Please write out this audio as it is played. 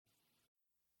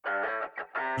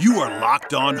You are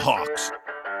Locked On Hawks,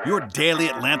 your daily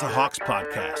Atlanta Hawks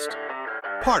podcast.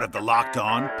 Part of the Locked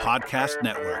On Podcast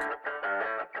Network.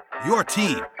 Your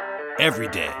team every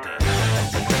day.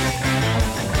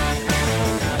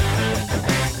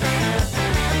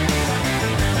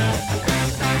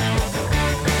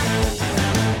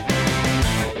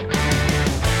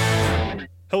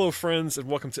 Hello, friends, and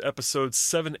welcome to episode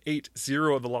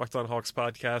 780 of the Locked On Hawks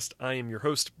podcast. I am your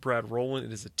host, Brad Rowland.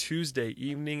 It is a Tuesday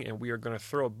evening, and we are going to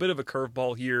throw a bit of a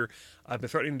curveball here. I've been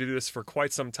threatening to do this for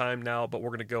quite some time now, but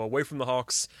we're going to go away from the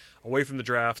Hawks, away from the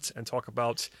draft, and talk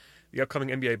about the upcoming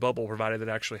NBA bubble, provided that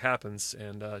actually happens.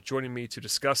 And joining me to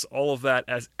discuss all of that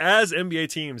as NBA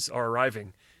teams are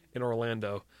arriving in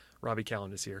Orlando, Robbie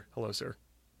Callan is here. Hello, sir.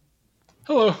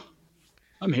 Hello.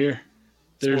 I'm here.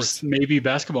 There's Sports. maybe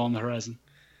basketball on the horizon.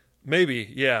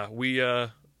 Maybe, yeah. We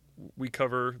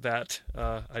cover that.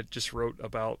 I just wrote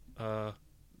about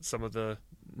some of the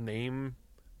name.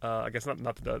 I guess not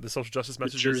the social justice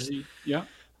messages. Jersey, yeah.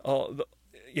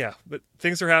 Yeah, but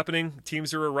things are happening.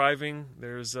 Teams are arriving.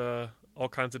 There's all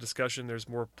kinds of discussion. There's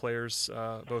more players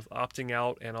both opting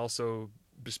out and also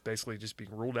just basically just being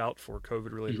ruled out for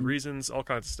COVID-related reasons. All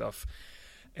kinds of stuff.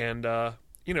 And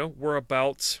we're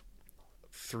about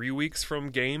 3 weeks from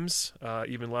games,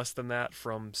 even less than that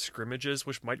from scrimmages,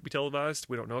 which might be televised.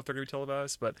 We don't know if they're going to be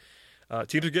televised, but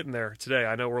teams are getting there today.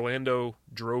 I know Orlando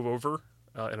drove over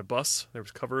in a bus. There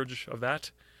was coverage of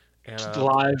that. And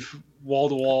Live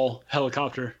wall-to-wall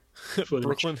helicopter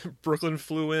footage. Brooklyn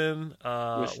flew in.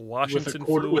 Washington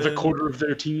flew in. With a quarter of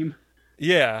their team.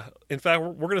 Yeah. In fact,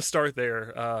 we're going to start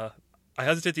there. I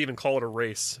hesitate to even call it a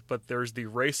race, but there's the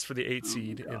race for the 8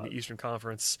 seed in the Eastern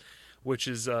Conference, which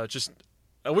is just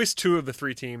at least 2 of the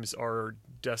 3 teams are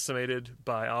decimated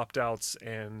by opt-outs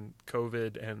and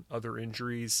COVID and other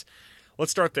injuries. Let's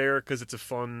start there because it's a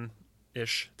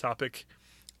fun-ish topic.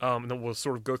 And then we'll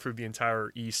sort of go through the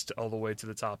entire East all the way to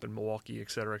the top in Milwaukee,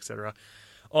 et cetera,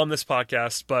 on this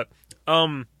podcast. But,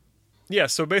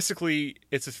 so basically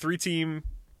it's a 3-team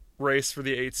race for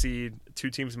the 8 seed.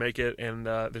 2 teams make it, and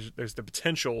there's the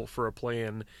potential for a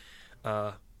play-in.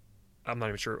 I'm not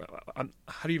even sure. How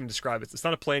do you even describe it? It's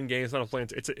not a play-in game. It's not a play-in.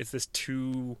 It's this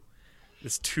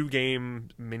 2-game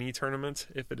mini tournament,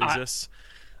 if it exists.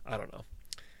 I don't know.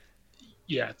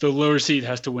 Yeah, the lower seed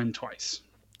has to win twice.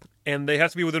 And they have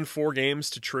to be within 4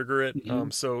 games to trigger it.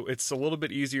 So it's a little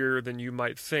bit easier than you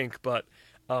might think. But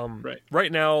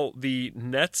right now, the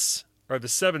Nets are the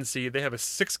 7 seed. They have a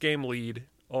 6-game lead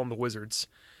on the Wizards.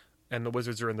 And the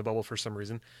Wizards are in the bubble for some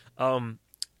reason.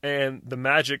 And the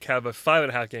Magic have a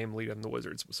 5.5-game lead on the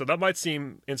Wizards. So that might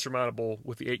seem insurmountable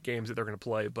with the 8 games that they're going to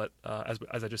play. But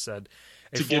as I just said,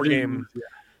 a 4-game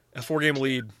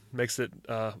lead makes it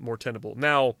more tenable.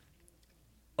 Now,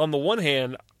 on the one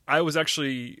hand,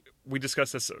 we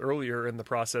discussed this earlier in the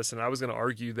process, and I was going to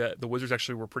argue that the Wizards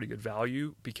actually were pretty good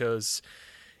value because,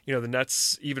 the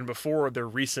Nets, even before their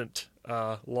recent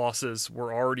losses,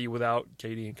 were already without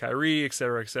KD and Kyrie, et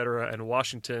cetera, and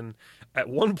Washington, at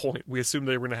one point, we assumed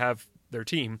they were going to have their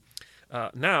team.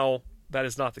 Now, that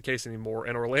is not the case anymore,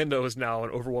 and Orlando is now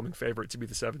an overwhelming favorite to be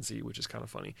the 7 seed, which is kind of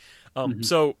funny.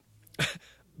 So,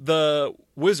 the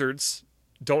Wizards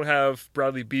don't have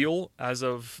Bradley Beal as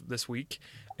of this week,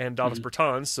 and Davis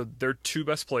Bertans, so their 2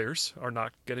 best players are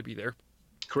not going to be there.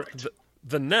 Correct.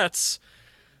 The Nets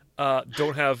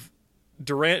don't have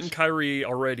Durant and Kyrie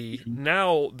already.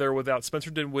 Now they're without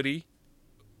Spencer Dinwiddie,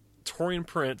 Taurean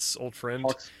Prince, old friend,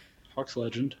 Hawks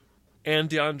legend, and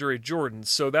DeAndre Jordan.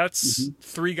 So that's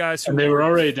 3 guys who and they were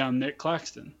already down Nick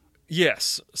Claxton.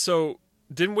 Yes. So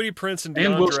Dinwiddie, Prince, and DeAndre.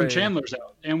 And Wilson Chandler's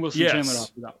out. Chandler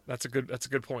opted out. That's a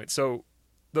good point. So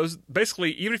those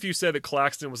basically, even if you said that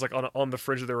Claxton was like on the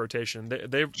fringe of their rotation,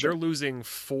 they're losing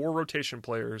 4 rotation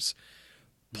players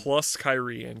plus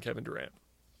Kyrie and Kevin Durant.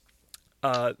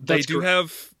 They do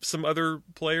have some other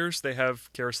players. They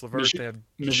have Karis LeVert. They have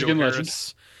Michigan Joe legend.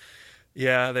 Harris.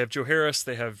 Yeah, they have Joe Harris.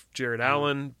 They have Jared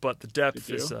Allen, but the depth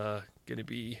is going to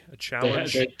be a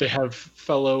challenge. They have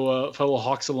fellow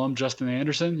Hawks alum Justin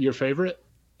Anderson, your favorite.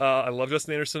 I love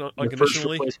Justin Anderson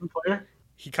unconditionally. The first replacement player.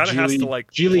 He kind of has to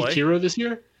G League play. hero this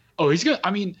year. Oh, he's gonna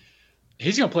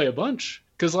play a bunch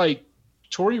because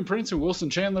Taurean Prince and Wilson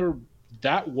Chandler,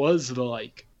 that was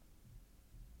the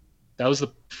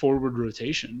forward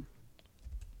rotation.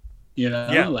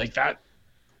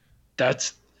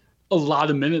 That's a lot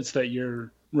of minutes that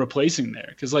you're replacing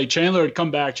there because Chandler had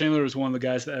come back. Chandler was one of the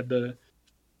guys that had the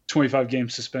 25-game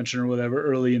suspension or whatever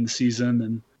early in the season,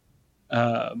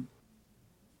 and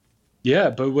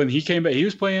but when he came back, he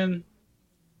was playing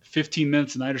 15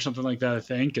 minutes a night or something like that, I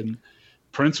think. And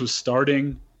Prince was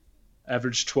starting,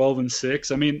 averaged 12 and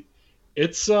 6. I mean,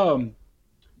 it's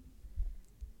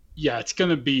yeah, it's going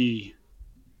to be.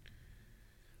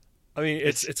 I mean,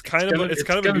 it's kind of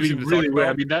amusing to talk about.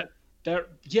 I mean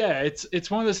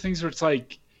it's one of those things where it's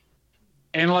like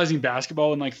analyzing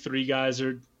basketball and like 3 guys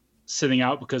are sitting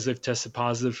out because they've tested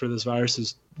positive for this virus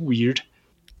is weird.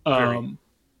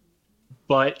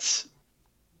 But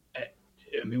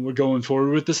I mean, we're going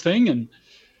forward with this thing, and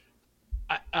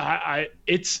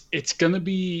it's going to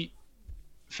be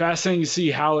fascinating to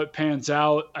see how it pans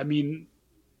out. I mean,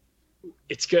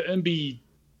 it's going to be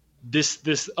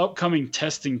this upcoming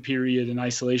testing period and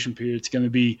isolation period. It's going to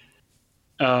be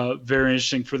very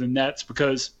interesting for the Nets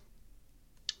because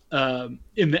in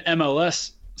the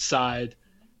MLS side,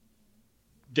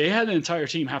 they had an entire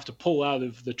team have to pull out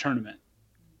of the tournament.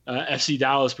 FC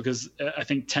Dallas, because I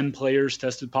think 10 players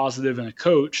tested positive and a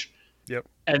coach. Yep.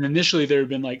 And initially there had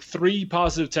been like 3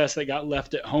 positive tests that got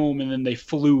left at home, and then they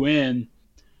flew in.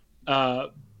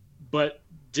 But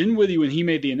Dinwiddie, when he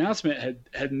made the announcement,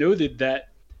 had noted that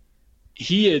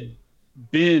he had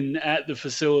been at the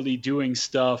facility doing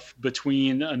stuff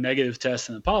between a negative test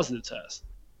and a positive test.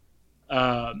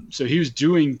 So he was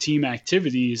doing team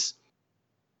activities,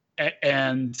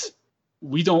 and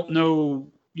we don't know,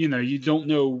 you don't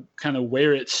know kind of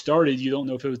where it started. You don't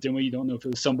know if it was Dinwiddie. You don't know if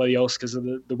it was somebody else because of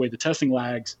the way the testing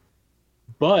lags.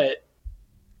 But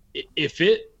if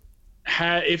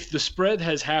the spread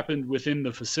has happened within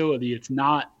the facility, it's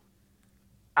not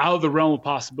out of the realm of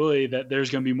possibility that there's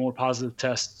going to be more positive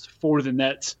tests for the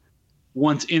Nets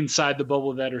once inside the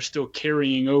bubble that are still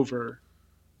carrying over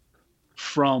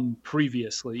from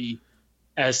previously,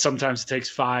 as sometimes it takes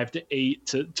 5 to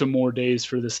 8 to more days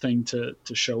for this thing to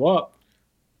show up.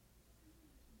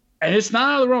 And it's not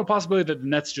out of the realm of possibility that the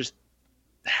Nets just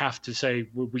have to say,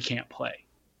 we can't play.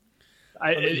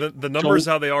 The numbers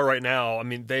how they are right now, I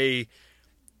mean, I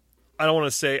don't want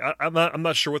to say, I'm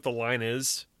not sure what the line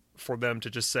is for them to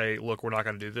just say, look, we're not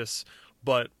going to do this.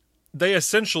 But they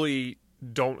essentially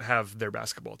don't have their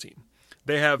basketball team.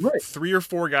 They have 3 or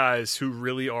 4 guys who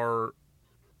really are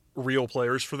real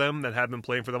players for them that have been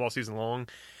playing for them all season long.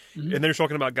 Mm-hmm. And they're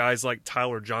talking about guys like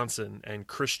Tyler Johnson and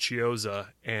Chris Chiozza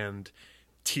and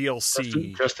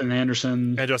TLC. Justin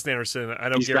Anderson. I know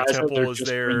Garrett Temple is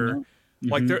there.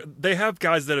 Like they have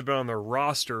guys that have been on their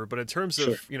roster, but in terms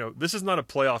of this is not a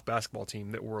playoff basketball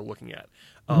team that we're looking at.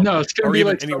 No, it's going to be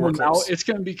like it's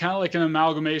going to be kind of like an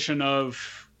amalgamation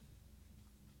of,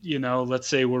 let's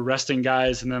say we're resting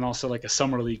guys and then also like a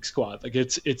summer league squad. Like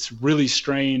it's really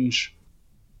strange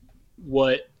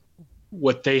what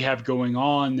they have going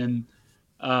on, and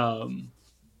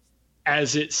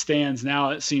as it stands now,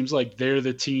 it seems like they're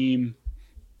the team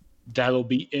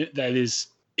that is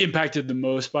impacted the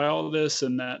most by all of this,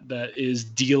 and that is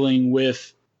dealing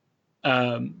with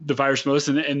the virus most.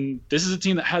 And this is a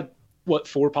team that had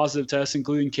 4 positive tests,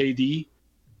 including KD.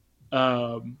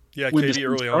 KD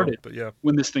early on, but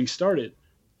when this thing started.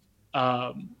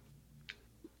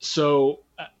 So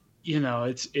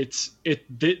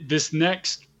this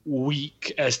next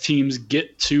week, as teams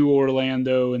get to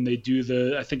Orlando and they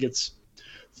do I think it's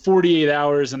 48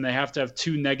 hours, and they have to have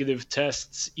 2 negative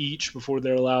tests each before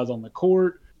they're allowed on the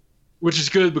court, which is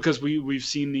good because we've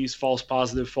seen these false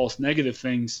positive, false negative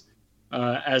things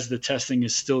as the testing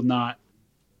is still not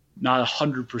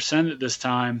 100% at this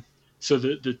time. So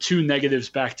the 2 negatives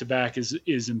back to back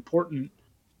is important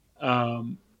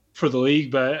for the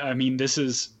league. But I mean,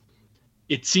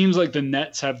 it seems like the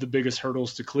Nets have the biggest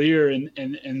hurdles to clear, and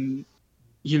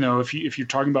if you're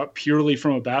talking about purely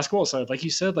from a basketball side, like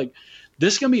you said, like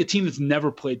this is gonna be a team that's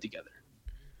never played together.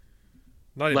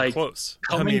 Not even close.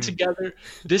 Coming together,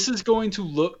 this is going to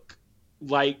look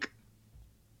like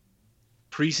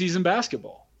preseason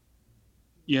basketball.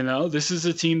 This is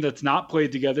a team that's not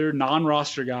played together,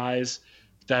 non-roster guys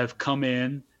that have come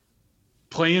in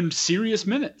playing serious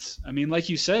minutes. I mean, like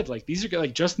you said, like these are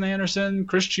like Justin Anderson,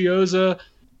 Chris Chiozza.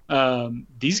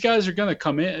 These guys are going to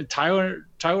come in. Tyler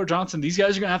Johnson. These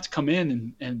guys are going to have to come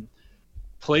in and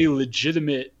play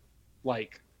legitimate,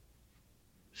 like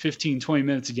 15, 20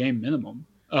 minutes a game minimum.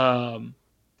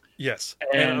 Yes.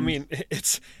 And I mean,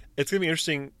 it's going to be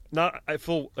interesting. I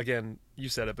feel, again, you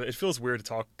said it, but it feels weird to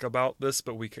talk about this,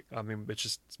 but it's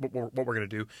just what we're going to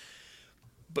do.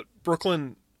 But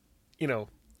Brooklyn,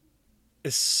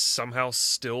 is somehow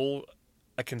still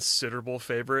a considerable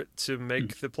favorite to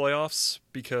make the playoffs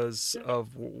because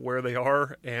of where they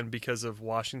are and because of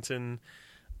Washington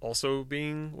also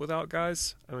being without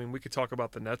guys. I mean, we could talk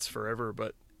about the Nets forever,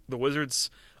 but the Wizards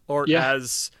are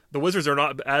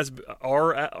not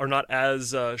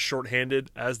as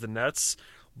shorthanded as the Nets,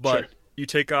 but you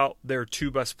take out their 2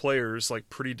 best players like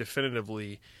pretty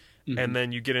definitively, and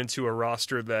then you get into a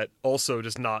roster that also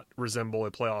does not resemble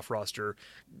a playoff roster.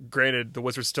 Granted, the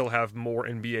Wizards still have more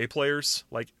NBA players,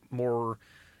 like more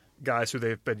guys who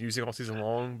they've been using all season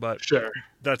long, but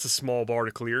that's a small bar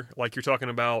to clear. Like you're talking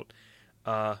about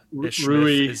Ish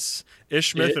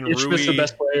Smith and Rui. Smith's the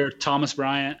best player. Thomas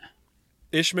Bryant.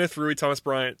 Ish Smith, Rui, Thomas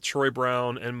Bryant, Troy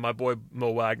Brown, and my boy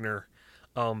Mo Wagner.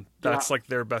 That's like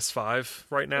their best five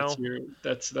right now.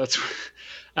 That's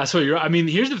what you're. I mean,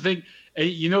 here's the thing.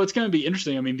 You know, it's going to be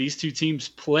interesting. I mean, these two teams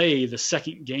play the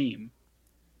second game,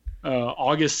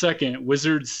 August 2nd.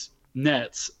 Wizards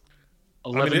Nets.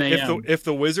 11 a.m. If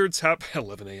the Wizards have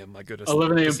 11 a.m. My goodness,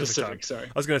 11 a.m. Pacific. Sorry,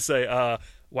 I was gonna say,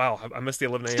 wow, I missed the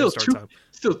 11 a.m. start time.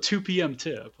 Still 2 p.m.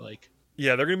 tip. Like,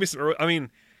 yeah, they're gonna be some early. I mean,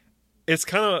 it's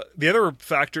kind of the other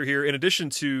factor here, in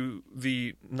addition to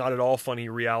the not at all funny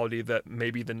reality that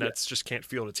maybe the Nets just can't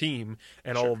field a team,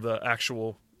 and all of the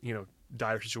actual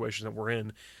dire situation that we're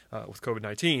in with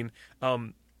COVID-19.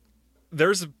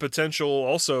 There's a potential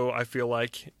also. I feel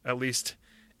like, at least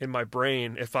in my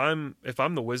brain, if I'm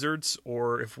the Wizards,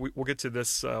 or if we'll get to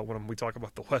this when we talk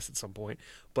about the West at some point,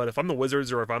 but if I'm the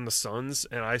Wizards or if I'm the Suns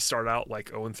and I start out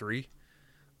like 0-3,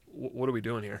 what are we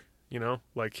doing here?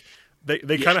 Like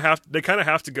they kind of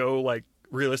have to go, like,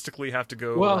 realistically have to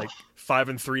go like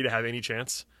 5-3 to have any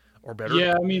chance or better.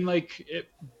 Yeah, I mean, like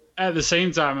at the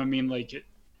same time, I mean, like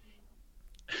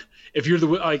if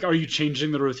you're are you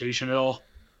changing the rotation at all?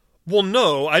 Well,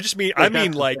 no, I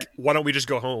mean, like, why don't we just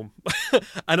go home?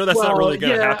 I know that's not really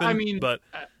going to happen. I mean, but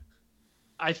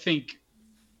I think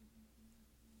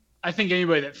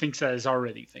anybody that thinks that is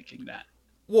already thinking that.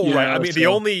 Well, right. I mean,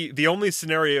 the only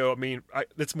scenario. I mean,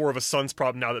 it's more of a Suns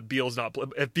problem now that Beal's not.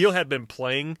 If Beal had been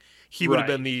playing, he would have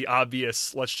been the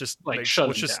obvious. Let's just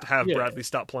have Bradley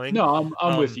stop playing. No,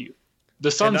 I'm with you.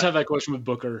 The Suns have that question with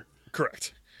Booker.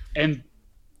 Correct. And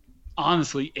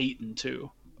honestly, Ayton too.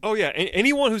 Oh yeah,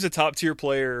 anyone who's a top tier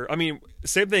player. I mean,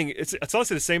 same thing. It's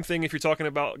honestly the same thing if you're talking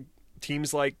about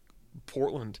teams like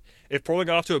Portland. If Portland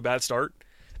got off to a bad start,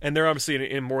 and they're obviously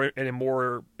in a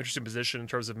more interesting position in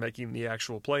terms of making the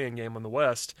actual play-in game on the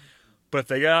West, but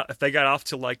if they got off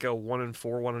to like a 1-4,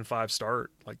 1-5 start,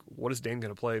 like, what is Dame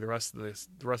going to play the rest of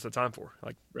the time for?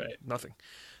 Like, nothing.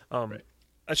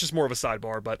 That's just more of a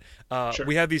sidebar. But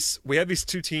we have these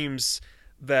two teams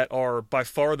that are by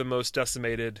far the most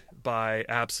decimated by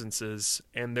absences,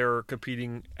 and they're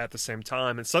competing at the same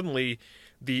time. And suddenly,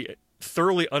 the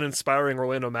thoroughly uninspiring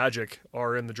Orlando Magic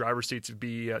are in the driver's seat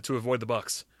to avoid the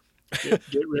Bucks.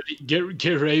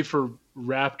 Get ready for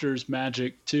Raptors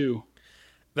Magic too.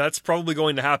 That's probably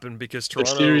going to happen because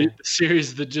Toronto, the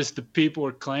series that just the people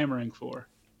are clamoring for.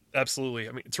 Absolutely.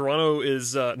 I mean, Toronto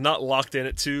is not locked in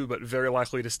at 2, but very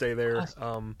likely to stay there.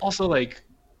 Also, like,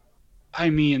 I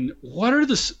mean, what are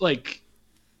the, like,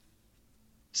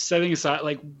 setting aside,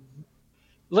 like,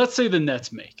 let's say the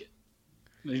Nets make it.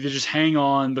 They just hang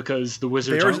on because the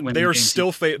Wizards aren't winning. They are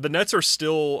still the Nets are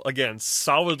still, again,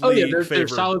 solidly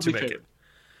favored to make it.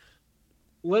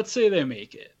 Let's say they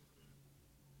make it.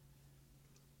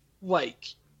 Like,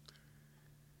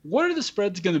 what are the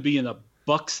spreads going to be in a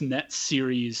Bucks Nets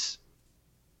series?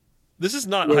 This is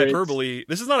not hyperbole.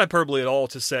 This is not hyperbole at all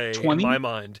to say, 20? In my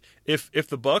mind, if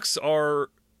the Bucks are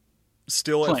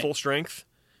still at full strength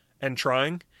and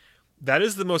trying, that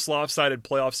is the most lopsided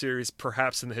playoff series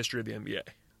perhaps in the history of the NBA.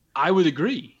 I would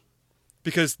agree.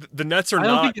 Because the Nets are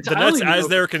not the Nets as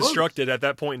they're constructed at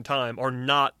that point in time are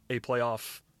not a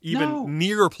playoff, even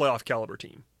near playoff caliber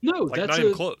team. No, like, that's not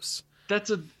even close.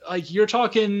 That's you're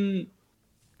talking,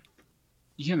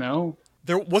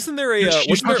 There wasn't there a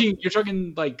you're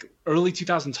talking like early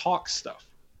 2000s Hawks stuff.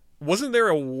 Wasn't there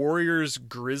a Warriors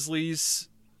Grizzlies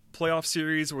playoff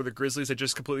series where the Grizzlies had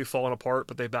just completely fallen apart,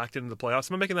 but they backed into the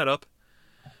playoffs? Am I making that up?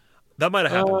 That might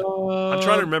have happened. I'm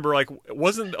trying to remember. Like,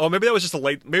 maybe that was just a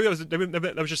late. Maybe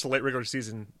that was just a late regular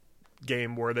season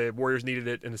game where the Warriors needed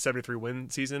it in the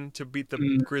 73-win season to beat the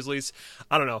Grizzlies.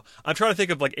 I don't know. I'm trying to think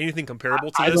of like anything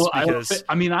comparable to this because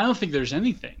I don't think there's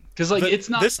anything because like it's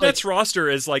not this Nets roster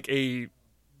is like a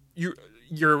you're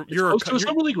close to a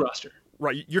summer league roster.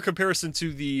 Right, your comparison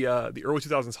to the early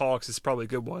 2000s Hawks is probably a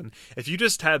good one. If you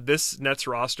just had this Nets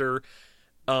roster,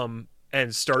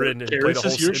 and started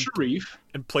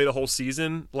and played the whole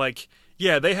season, like,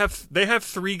 yeah, they have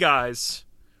 3 guys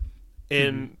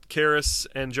in Karras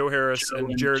and Joe Harris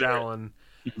and Jared Allen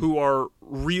who are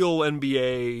real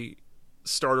NBA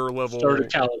starter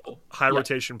caliber, high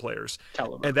rotation players,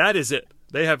 and that is it.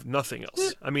 They have nothing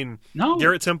else. I mean,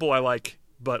 Garrett Temple I like,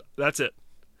 but that's it.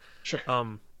 Sure.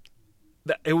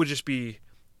 It would just be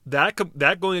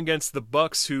that going against the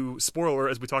Bucks, who, spoiler,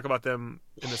 as we talk about them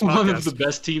in this podcast, one of the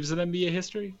best teams in NBA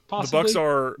history. Possibly. The Bucks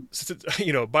are,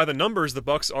 by the numbers, the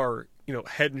Bucks are,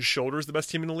 head and shoulders the best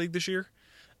team in the league this year.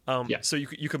 So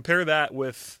you compare that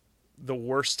with the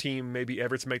worst team maybe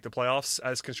ever to make the playoffs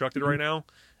as constructed right now.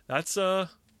 That's a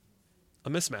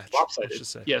mismatch. Lopsided. I should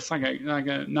say. Yeah, it's not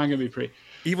gonna be pretty.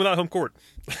 Even without home court,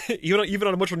 even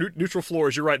on a much neutral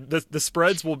floors, you're right. The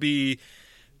spreads will be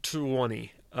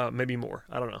 20, maybe more.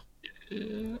 I don't know.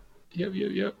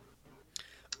 Yep.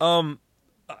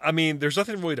 I mean, there's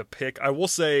nothing really to pick. I will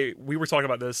say we were talking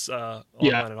about this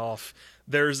online and off.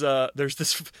 There's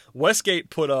this Westgate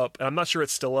put up, and I'm not sure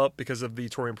it's still up because of the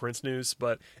Taurean Prince news,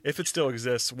 but if it still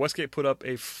exists, Westgate put up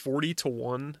a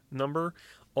 40-1 number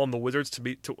on the Wizards to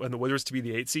be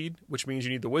the 8 seed, which means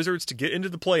you need the Wizards to get into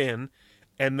the play-in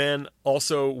and then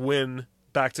also win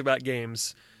back-to-back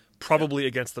games, probably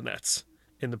against the Nets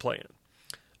in the play-in.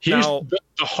 Now,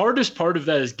 the hardest part of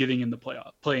that is getting in the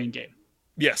play-in game.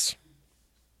 Yes.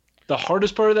 The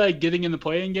hardest part of that is getting in the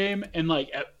play-in game, and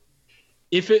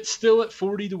if it's still at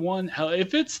 40-1, hell,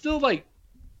 if it's still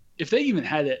if they even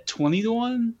had it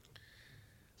 20-1,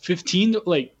 15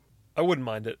 I wouldn't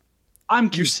mind it. I'm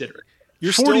considering.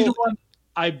 You're 40-1.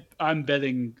 I'm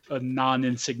betting a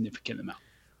non-insignificant amount.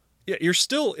 Yeah,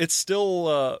 it's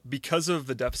still because of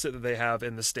the deficit that they have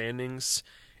in the standings.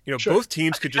 Sure. Both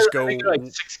teams could just go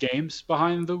 6 games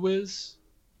behind the Wiz,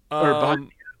 or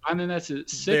behind the Nets.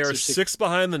 Is 6 they are 6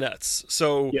 behind the Nets.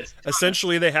 So yes,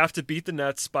 essentially, they have to beat the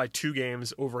Nets by 2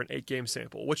 games over an 8-game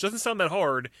sample, which doesn't sound that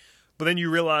hard. But then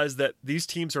you realize that these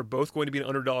teams are both going to be an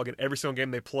underdog in every single game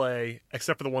they play,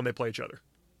 except for the one they play each other.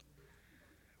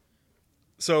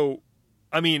 So,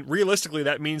 I mean, realistically,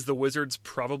 that means the Wizards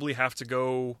probably have to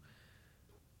go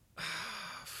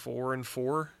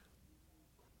 4-4.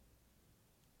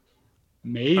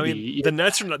 Maybe. I mean, the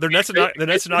Nets are not going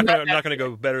to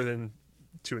go better than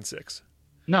 2-6.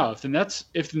 No,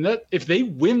 if they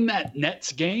win that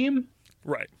Nets game,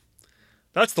 right,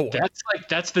 that's the one.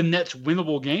 That's the Nets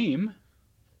winnable game.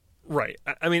 Right.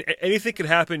 I mean, anything could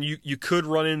happen. You could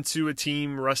run into a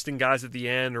team resting guys at the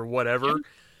end or whatever.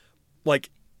 Yeah.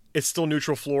 It's still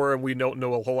neutral floor, and we don't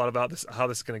know a whole lot about how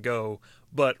this is going to go.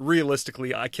 But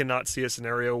realistically, I cannot see a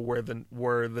scenario where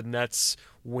the Nets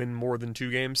win more than 2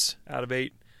 games out of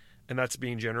 8, and that's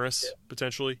being generous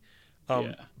potentially.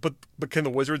 But can the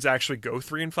Wizards actually go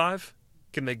 3-5?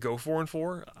 Can they go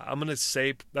 4-4? I'm going to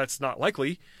say that's not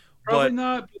likely. Probably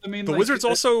not. I mean, the Wizards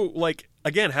also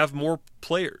again have more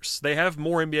players. They have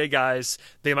more NBA guys.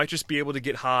 They might just be able to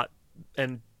get hot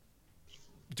and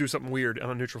do something weird on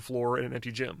a neutral floor in an empty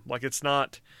gym. It's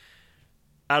not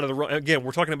out of the run. Again,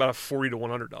 we're talking about a 40-1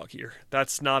 underdog here.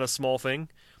 That's not a small thing,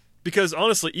 because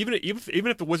honestly, even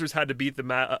if the Wizards had to beat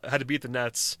the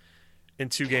Nets in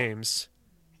 2 games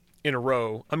in a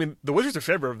row, I mean, the Wizards are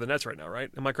favored over the Nets right now,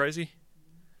 right? Am I crazy?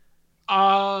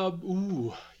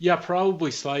 Yeah,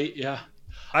 probably slight. Yeah,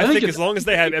 I think as long as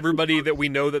they have everybody that we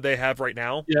know that they have right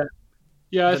now.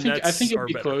 Yeah. I think it'd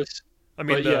be better. Close. I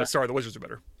mean, the Wizards are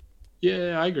better.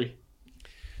 Yeah, I agree.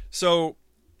 So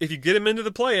if you get them into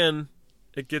the play-in,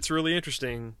 it gets really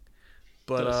interesting.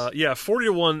 But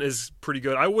 40-1 is pretty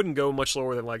good. I wouldn't go much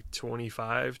lower than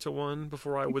 25-1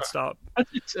 before I would stop.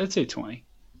 I'd say 20.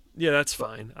 Yeah, that's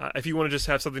fine. If you want to just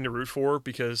have something to root for,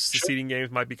 because the seeding games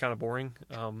might be kind of boring.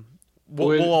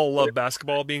 We'll all love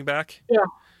basketball being back.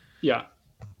 Yeah.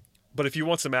 But if you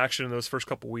want some action in those first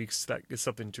couple weeks, that is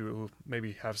something to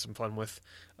maybe have some fun with.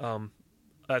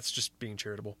 That's just being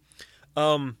charitable.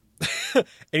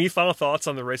 Any final thoughts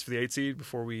on the race for the 8 seed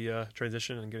before we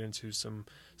transition and get into some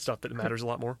stuff that matters a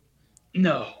lot more?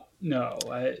 No.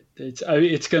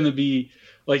 It's going to be,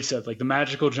 like you said, the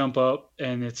Magic will jump up,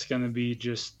 and it's going to be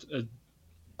just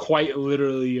quite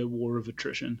literally a war of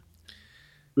attrition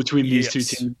between these 2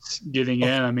 teams getting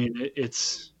in. I mean,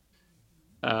 it's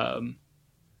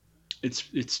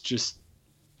just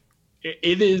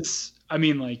it is. I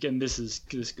mean, and this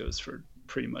goes for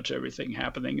pretty much everything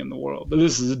happening in the world, but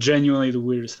this is genuinely the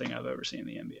weirdest thing I've ever seen in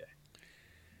the NBA.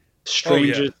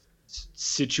 Strangest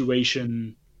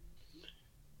situation,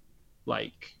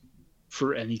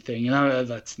 for anything. And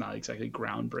that's not exactly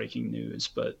groundbreaking news,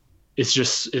 but it's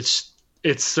just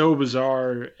it's so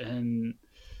bizarre. And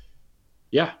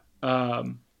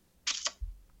I'm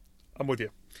with you.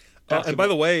 And by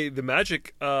the way, the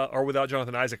Magic are without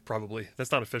Jonathan Isaac. Probably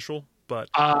that's not official, but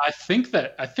I think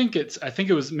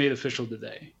it was made official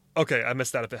today. Okay, I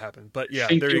missed that if it happened, but yeah,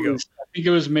 there you go. I think it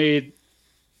was made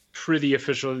pretty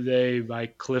official today by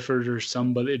Clifford or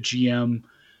somebody, a GM.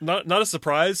 Not a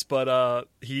surprise, but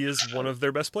he is one of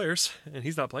their best players, and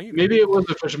he's not playing either. Maybe it was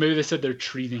official. Maybe they said they're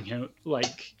treating him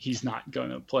like he's not going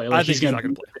to play. Like I think he's not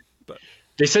going to play. But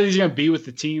they said he's going to be with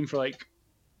the team for like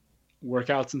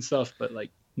workouts and stuff, but like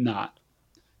not.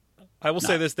 I will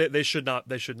say this: they should not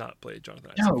play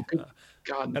Jonathan Isaac. No,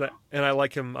 God, no. And I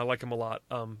like him. I like him a lot.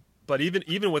 But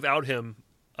even without him,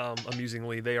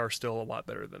 amusingly, they are still a lot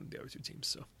better than the other two teams.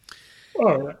 So,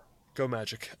 all right. Go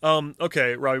Magic.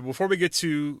 Okay, Robbie, before we get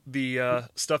to the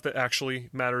stuff that actually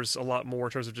matters a lot more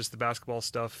in terms of just the basketball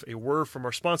stuff, a word from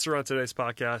our sponsor on today's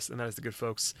podcast, and that is the good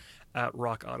folks at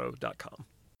rockauto.com.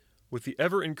 With the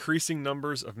ever-increasing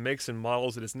numbers of makes and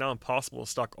models, it is now impossible to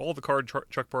stock all the car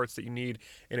truck parts that you need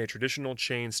in a traditional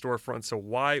chain storefront, so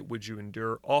why would you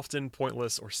endure often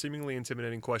pointless or seemingly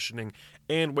intimidating questioning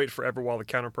and wait forever while the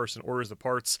counter person orders the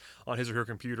parts on his or her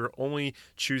computer, only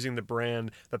choosing the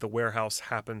brand that the warehouse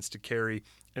happens to carry?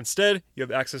 Instead, you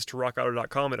have access to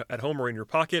rockauto.com at home or in your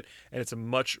pocket, and it's a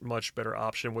much, much better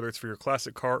option. Whether it's for your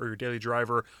classic car or your daily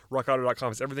driver,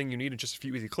 rockauto.com is everything you need in just a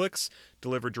few easy clicks,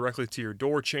 delivered directly to your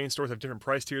door. Chain stores have different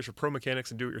price tiers for pro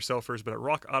mechanics and do-it-yourselfers, but at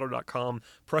rockauto.com,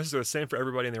 prices are the same for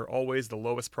everybody, and they're always the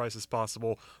lowest prices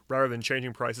possible, rather than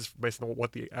changing prices based on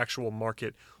what the actual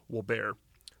market will bear.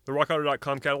 The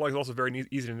rockauto.com catalog is also very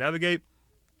easy to navigate,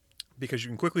 because you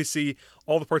can quickly see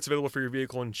all the parts available for your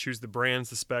vehicle and choose the brands,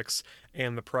 the specs,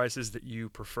 and the prices that you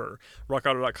prefer.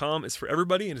 RockAuto.com is for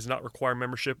everybody and does not require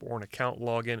membership or an account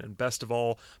login. And best of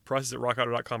all, prices at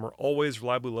RockAuto.com are always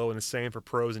reliably low and the same for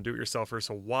pros and do-it-yourselfers.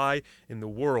 So why in the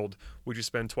world would you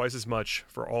spend twice as much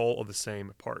for all of the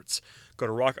same parts? Go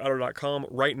to RockAuto.com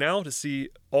right now to see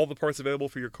all the parts available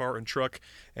for your car and truck.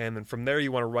 And then from there,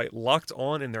 you want to write Locked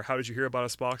On in their How Did You Hear About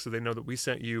Us box so they know that we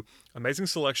sent you. Amazing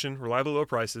selection, reliably low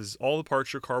prices, all the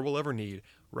parts your car will ever need.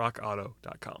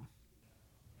 RockAuto.com.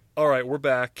 All right, we're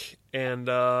back. And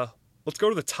let's go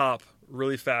to the top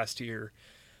really fast here.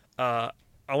 I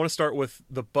want to start with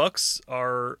the Bucks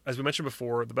are, as we mentioned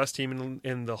before, the best team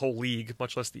in the whole league,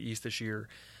 much less the East this year.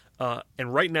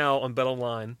 And right now on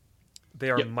BetOnline, they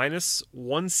are minus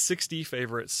 160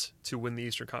 favorites to win the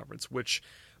Eastern Conference, which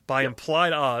by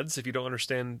implied odds, if you don't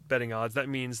understand betting odds, that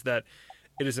means that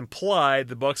it is implied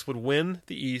the Bucks would win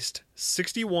the East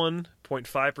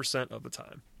 61.5% of the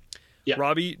time. Yeah.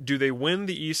 Robbie, do they win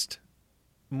the East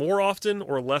more often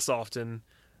or less often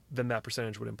than that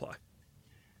percentage would imply?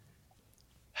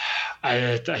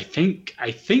 I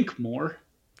think more.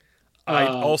 I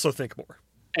also think more.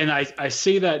 And I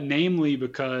say that namely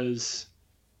because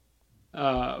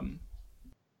I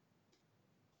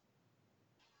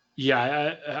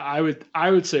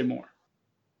would say more.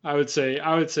 I would say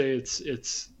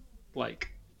it's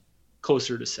like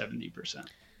closer to 70%.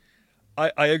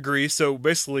 I agree. So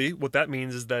basically what that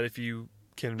means is that if you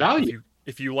can value,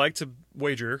 if you like to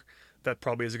wager, that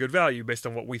probably is a good value based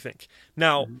on what we think.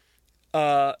 Now,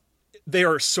 they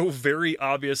are so very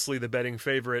obviously the betting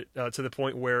favorite to the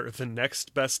point where the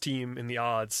next best team in the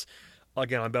odds,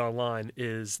 again on BetOnline,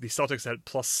 is the Celtics at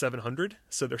plus 700.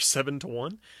 So they're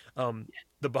 7-1.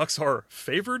 The Bucks are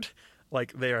favored,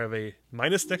 like they have a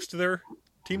minus next to their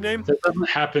team name. That doesn't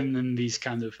happen in these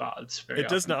kind of odds very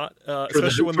often. Does not,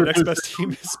 especially when the next best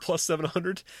team is plus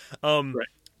 700. Right.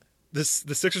 The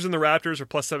Sixers and the Raptors are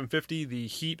plus 750. The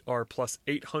Heat are plus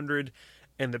 800.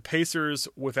 And the Pacers,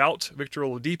 without Victor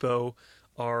Oladipo,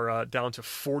 are down to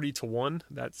 40-1.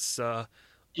 That's a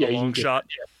long shot.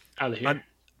 Out of here. I'm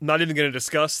not even going to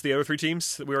discuss the other three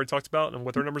teams that we already talked about and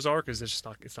what their numbers are because it's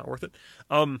not worth it.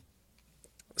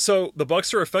 So the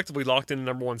Bucks are effectively locked in the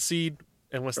number one seed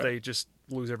unless they just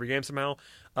lose every game somehow.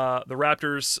 The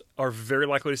Raptors are very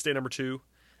likely to stay number two,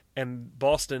 and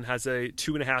Boston has a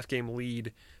 2.5 game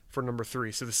lead for number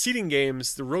three. So the seeding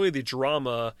games, the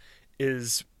drama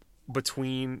is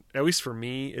between, at least for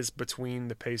me, is between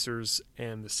the Pacers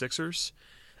and the Sixers.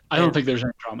 I don't think there's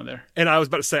any drama there. And I was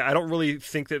about to say, I don't really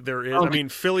think that there is. I mean,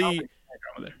 Philly's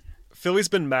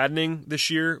been maddening this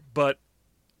year, but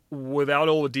without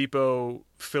Oladipo,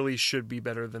 Philly should be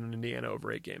better than Indiana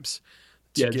over 8 games.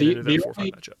 The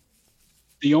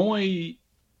only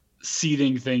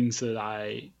seeding thing,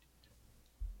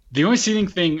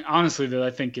 honestly, that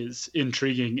I think is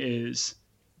intriguing is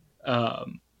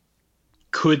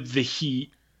could the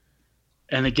Heat,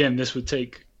 and again, this would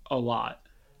take a lot,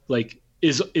 like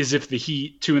is if the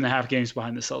Heat 2.5 games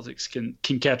behind the Celtics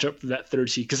can catch up to that third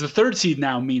seed, because the third seed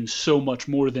now means so much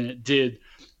more than it did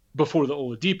before the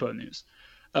Oladipo news.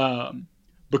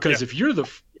 Because if you're the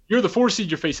 4 seed,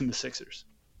 you're facing the Sixers.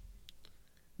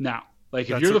 Now, like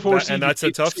if you're the 4 seed, and that's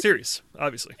a tough series,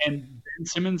 obviously. And Ben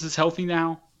Simmons is healthy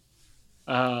now.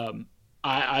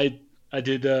 I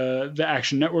the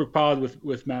Action Network pod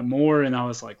with Matt Moore, and I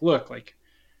was like, look, like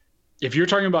if you're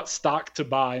talking about stock to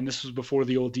buy, and this was before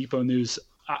the Oladipo news,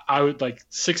 I would like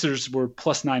Sixers were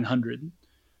plus 900,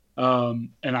 and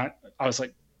I was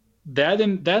like that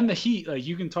and the Heat, like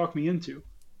you can talk me into.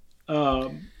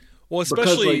 Well, especially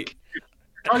because, like, if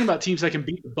you're talking about teams that can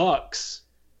beat the Bucks,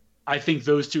 I think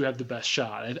those two have the best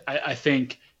shot. I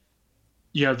think,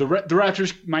 you know, the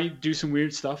Raptors might do some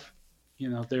weird stuff. You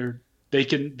know,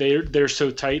 they're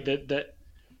so tight that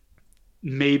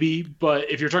maybe.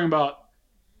 But if you're talking about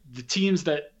the teams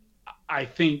that I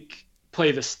think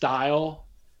play the style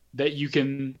that you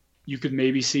could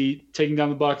maybe see taking down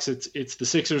the Bucks, it's the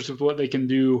Sixers with what they can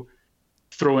do,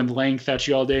 throwing length at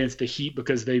you all day. It's the Heat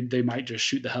because they might just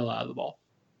shoot the hell out of the ball.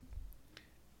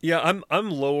 Yeah,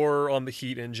 I'm lower on the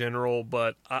Heat in general,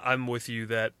 but I'm with you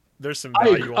that there's some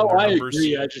value on their numbers. I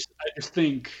agree. I just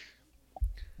think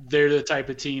they're the type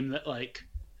of team that, like,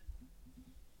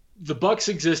 the Bucks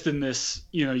exist in this,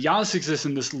 you know, Giannis exists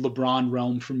in this LeBron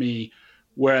realm for me,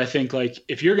 where I think, like,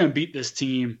 if you're going to beat this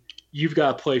team, you've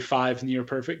got to play 5 near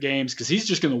perfect games, because he's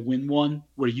just going to win one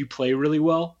where you play really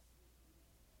well,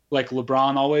 like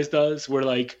LeBron always does, where,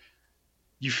 like,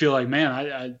 you feel like,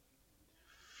 man,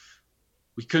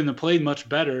 we couldn't have played much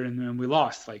better, and then we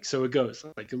lost. Like, so it goes.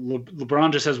 Like,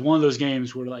 LeBron just has one of those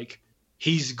games where, like,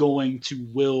 he's going to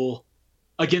will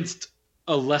against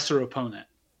a lesser opponent.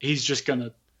 He's just going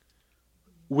to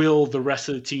will the rest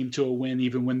of the team to a win,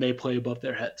 even when they play above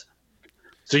their heads.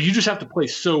 So you just have to play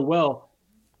so well.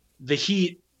 The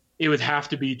Heat, it would have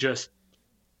to be just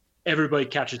everybody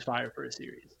catches fire for a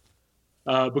series.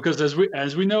 Because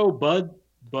as we know, Bud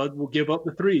will give up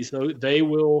the threes. So they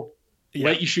will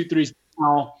let you shoot threes.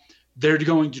 Now, they're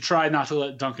going to try not to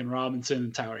let Duncan Robinson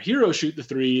and Tyler Hero shoot the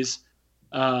threes,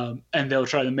 and they'll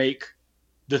try to make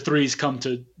the threes come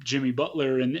to Jimmy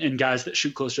Butler and guys that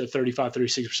shoot closer to 35,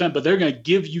 36%. But they're going to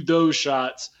give you those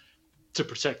shots to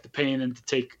protect the paint and to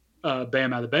take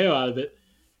Bam Adebayo out of it.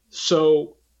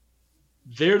 So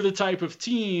they're the type of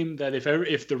team that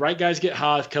if the right guys get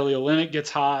hot, if Kelly Olynyk gets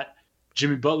hot,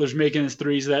 Jimmy Butler's making his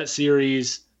threes that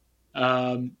series,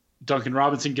 Duncan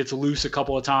Robinson gets loose a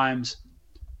couple of times,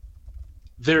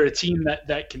 they're a team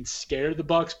that can scare the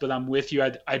Bucks. But I'm with you.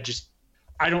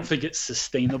 I don't think it's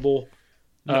sustainable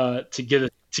to get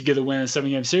a win in a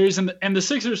 7-game series. And the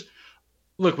Sixers,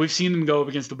 look, we've seen them go up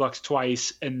against the Bucks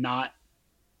twice and not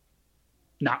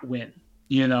win.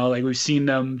 You know, like we've seen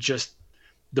them just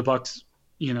the Bucks,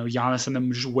 you know, Giannis and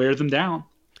them just wear them down.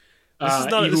 This is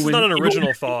not an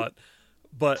original thought,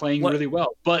 but playing really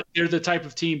well. But they're the type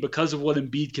of team, because of what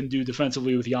Embiid can do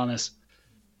defensively with Giannis,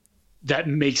 that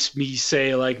makes me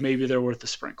say, like, maybe they're worth a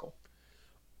sprinkle.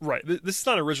 Right. This is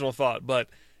not an original thought, but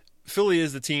Philly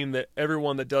is the team that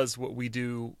everyone that does what we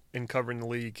do in covering the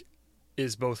league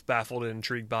is both baffled and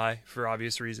intrigued by, for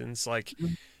obvious reasons. Like,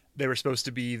 they were supposed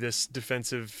to be this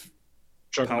defensive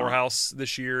powerhouse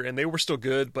this year, and they were still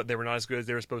good, but they were not as good as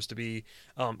they were supposed to be.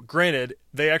 Granted,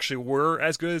 they actually were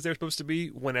as good as they were supposed to be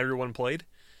when everyone played.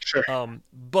 Sure.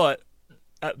 But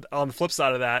on the flip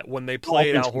side of that, when they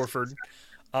played Al Horford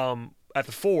at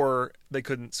the 4, they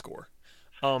couldn't score.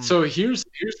 So here's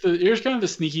kind of the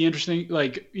sneaky interesting,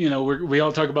 like, you know, we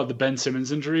all talk about the Ben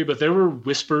Simmons injury, but there were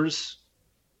whispers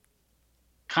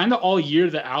kind of all year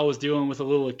that Al was dealing with a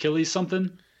little Achilles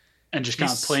something and just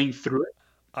kind of playing through it.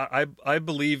 I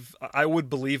would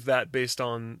believe that based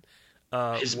on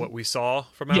what we saw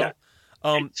from Al. Yeah.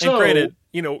 And granted,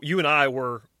 you know, you and I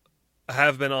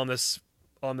have been on this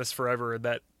forever,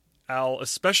 that Al,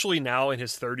 especially now in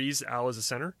his 30s, Al is a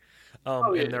center.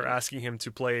 And they're asking him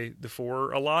to play the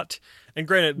 4 a lot. And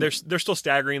granted, they're still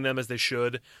staggering them as they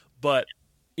should, but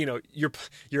you know,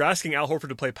 you're asking Al Horford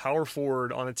to play power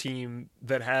forward on a team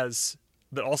that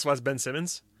also has Ben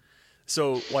Simmons.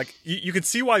 So, like, you can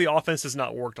see why the offense has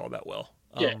not worked all that well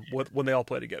when they all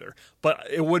play together. But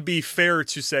it would be fair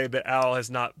to say that Al has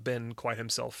not been quite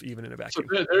himself, even in a vacuum.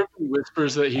 So there have been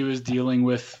whispers that he was dealing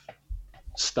with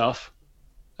stuff,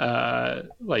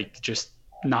 like just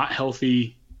not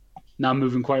healthy, not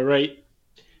moving quite right.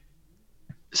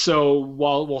 So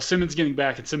while Simmons getting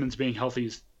back and Simmons being healthy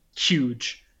is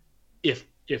huge, if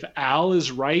Al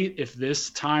is right, if this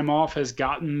time off has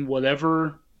gotten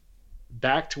whatever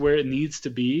back to where it needs to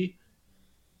be,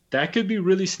 that could be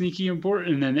really sneaky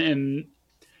important. And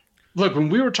look, when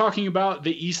we were talking about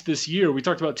the East this year, we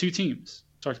talked about 2 teams.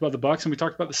 We talked about the Bucks and we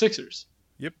talked about the Sixers.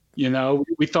 Yep. You know,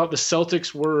 we thought the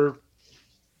Celtics were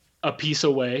a piece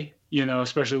away, you know,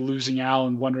 especially losing Al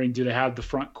and wondering, do they have the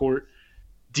front court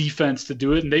defense to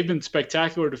do it? And they've been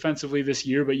spectacular defensively this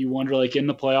year, but you wonder, like, in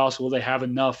the playoffs, will they have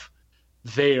enough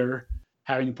there,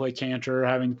 having to play Cantor,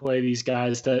 having to play these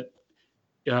guys that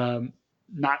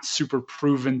not super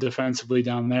proven defensively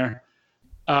down there,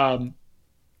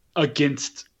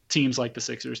 against teams like the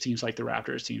Sixers, teams like the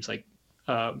Raptors, teams like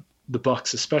the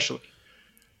Bucks especially.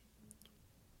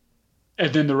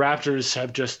 And then the Raptors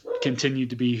have just continued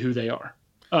to be who they are.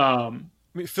 I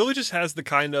mean, Philly just has the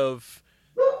kind of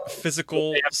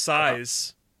physical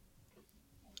size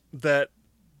that,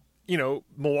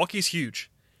 Milwaukee's huge,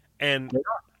 and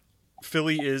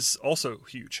Philly is also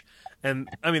huge. And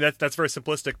I mean, that's very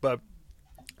simplistic, but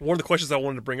one of the questions I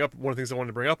wanted to bring up, one of the things I wanted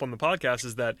to bring up on the podcast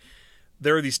is that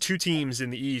there are these two teams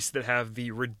in the East that have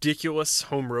the ridiculous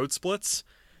home road splits,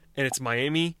 and it's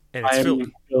Miami and it's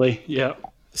Philly. Yeah.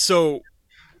 So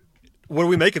what do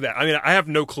we make of that? I mean, I have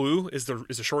no clue is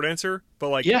the short answer,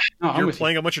 but you're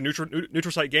playing a bunch of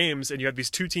neutral site games, and you have these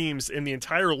two teams in the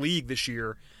entire league this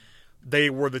year.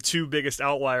 They were the two biggest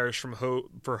outliers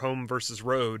for home versus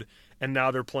road, and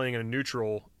now they're playing in a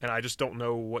neutral, and I just don't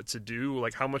know what to do.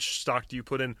 Like, how much stock do you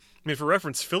put in? I mean, for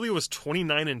reference, Philly was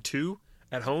 29-2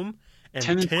 at home and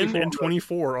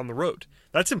 10-24 on the road.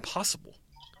 That's impossible.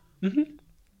 Mm-hmm.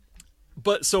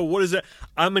 But so what is that?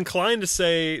 I'm inclined to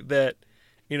say that,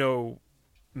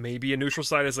 maybe a neutral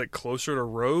site is like closer to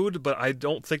road, but I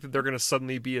don't think that they're going to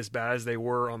suddenly be as bad as they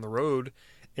were on the road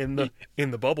in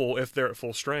the bubble if they're at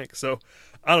full strength. So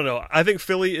I don't know. I think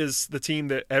Philly is the team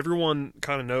that everyone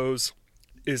kind of knows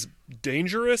is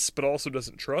dangerous, but also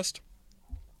doesn't trust.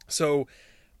 So,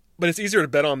 but it's easier to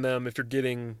bet on them if you're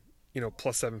getting,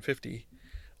 plus 750,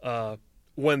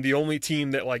 when the only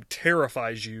team that like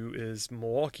terrifies you is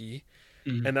Milwaukee.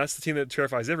 Mm-hmm. And that's the team that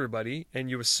terrifies everybody. And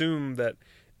you assume that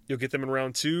you'll get them in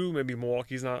round 2. Maybe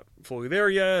Milwaukee's not fully there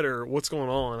yet, or what's going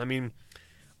on. I mean,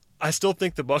 I still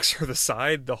think the Bucks are the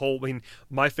side.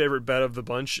 My favorite bet of the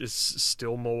bunch is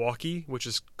still Milwaukee, which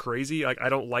is crazy. Like, I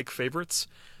don't like favorites,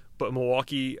 but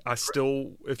Milwaukee,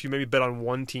 if you maybe bet on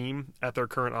one team at their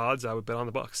current odds, I would bet on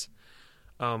the Bucks.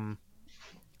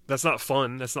 That's not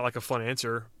fun. That's not like a fun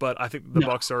answer, but I think the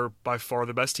Bucks are by far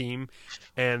the best team.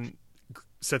 And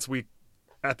since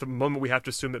at the moment we have to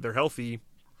assume that they're healthy,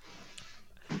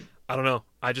 I don't know.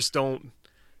 I just don't.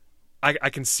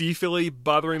 I can see Philly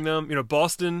bothering them.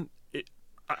 Boston.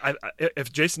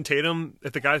 If Jason Tatum,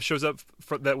 if the guy shows up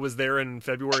that was there in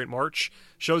February and March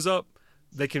shows up,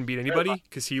 they can beat anybody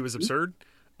because he was absurd.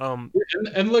 And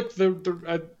look, the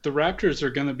Raptors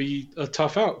are going to be a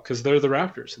tough out because they're the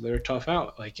Raptors. So they're a tough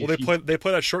out. Like, they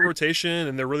play that short rotation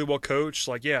and they're really well coached.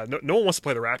 Like, yeah, no one wants to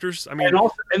play the Raptors. I mean,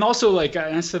 and also like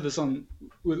I said this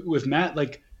with Matt,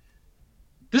 like,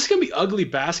 this is going to be ugly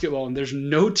basketball, and there's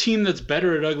no team that's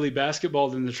better at ugly basketball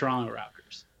than the Toronto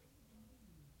Raptors.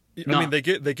 I mean, they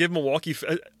give Milwaukee.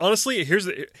 Honestly,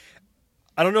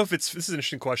 I don't know if this is an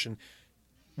interesting question.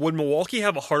 Would Milwaukee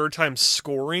have a harder time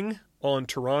scoring on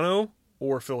Toronto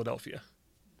or Philadelphia?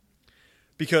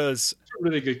 Because that's a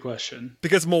really good question.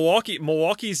 Because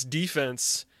Milwaukee's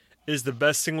defense is the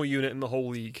best single unit in the whole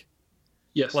league.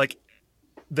 Yes, like,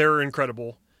 they're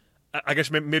incredible. I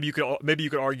guess maybe you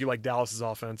could argue like Dallas's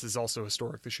offense is also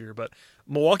historic this year, but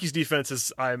Milwaukee's defense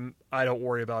is I don't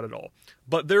worry about at all.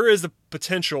 But there is the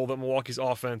potential that Milwaukee's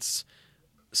offense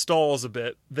stalls a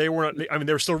bit. They were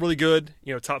still really good,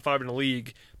 top 5 in the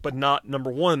league, but not number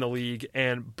 1 in the league.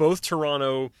 And both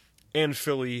Toronto and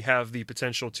Philly have the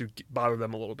potential to bother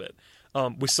them a little bit.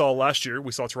 We saw last year,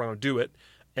 Toronto do it,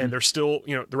 and they're still,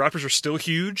 the Raptors are still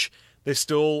huge. They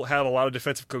still have a lot of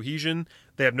defensive cohesion.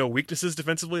 They have no weaknesses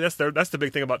defensively. That's the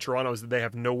big thing about Toronto is that they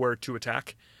have nowhere to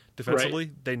attack defensively.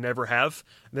 Right. They never have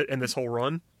in this whole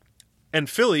run. And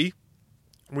Philly,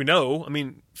 we know. I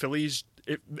mean, Philly's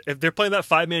if they're playing that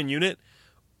 5-man unit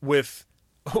with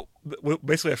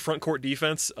basically a front court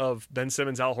defense of Ben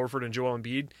Simmons, Al Horford, and Joel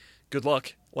Embiid, good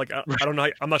luck. Like I don't know.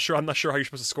 I'm not sure how you're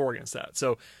supposed to score against that.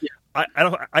 So. Yeah.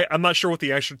 I'm not sure what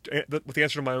the answer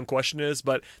to my own question is,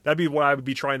 but that'd be what I would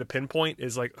be trying to pinpoint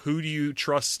is like, who do you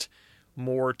trust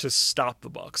more to stop the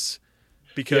Bucks?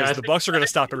 Because the Bucks are going to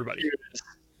stop everybody.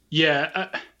 Yeah.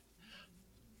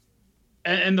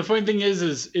 And the funny thing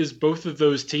is both of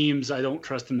those teams, I don't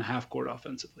trust in the half court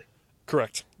offensively.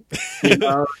 Correct.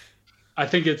 I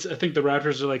think the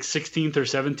Raptors are like 16th or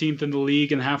 17th in the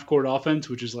league in half court offense,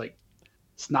 which is like,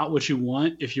 it's not what you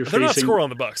want if you're They're not scoring on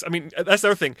the Bucks. I mean, that's the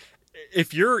other thing.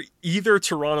 If you're either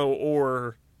Toronto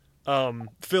or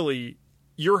Philly,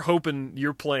 you're hoping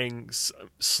you're playing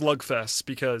slugfest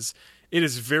because it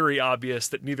is very obvious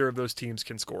that neither of those teams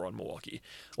can score on Milwaukee.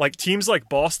 Like, teams like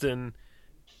Boston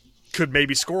could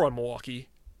maybe score on Milwaukee,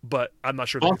 but I'm not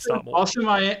sure they can stop Milwaukee. Boston,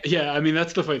 Miami, yeah, I mean,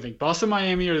 that's the funny thing. Boston,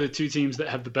 Miami are the two teams that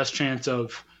have the best chance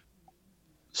of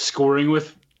scoring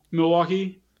with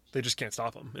Milwaukee. They just can't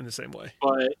stop them in the same way.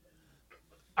 But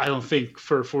I don't think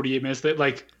for 48 minutes that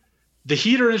like the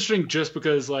Heat are interesting just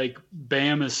because like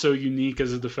Bam is so unique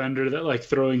as a defender that like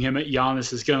throwing him at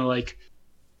Giannis is gonna like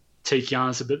take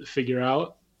Giannis a bit to figure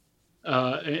out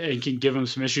and can give him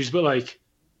some issues. But like,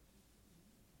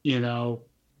 you know,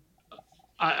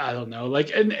 I don't know. Like,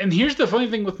 and here's the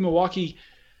funny thing with Milwaukee.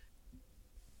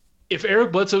 If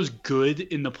Eric Bledsoe's good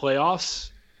in the playoffs,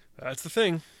 that's the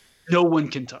thing. No one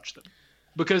can touch them.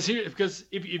 Because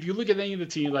if you look at any of the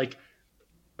team, like,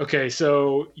 okay,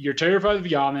 so you're terrified of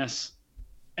Giannis,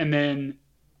 and then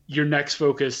your next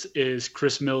focus is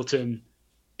Chris Middleton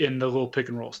in the little pick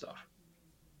and roll stuff.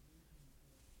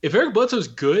 If Eric Bledsoe's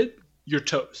good, you're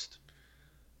toast.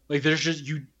 Like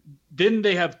then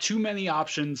they have too many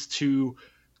options to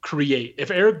create. If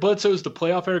Eric Bledsoe is the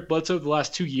playoff Eric Bledsoe of the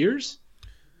last 2 years,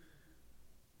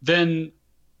 then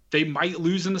they might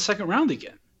lose in the second round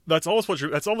again. That's almost what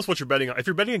you're betting on. If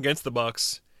you're betting against the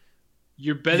Bucks,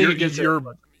 you're betting against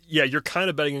you're kind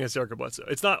of betting against Eric Bledsoe.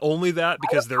 It's not only that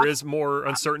because there is more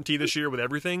uncertainty this year with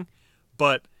everything,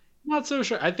 but I'm not so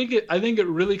sure. I think it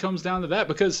really comes down to that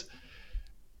because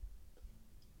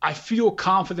I feel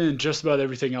confident in just about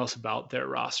everything else about their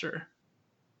roster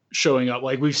showing up.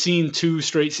 Like we've seen 2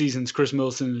 straight seasons, Chris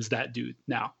Middleton is that dude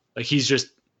now. Like he's just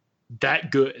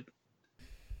that good.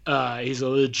 He's a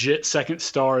legit second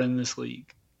star in this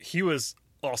league. He was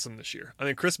awesome this year. I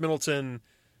mean, Chris Middleton,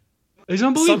 he's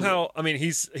unbelievable. Somehow, I mean,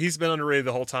 he's been underrated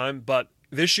the whole time, but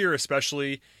this year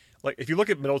especially, like if you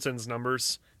look at Middleton's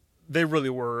numbers, they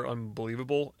really were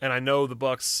unbelievable. And I know the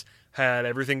Bucks had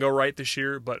everything go right this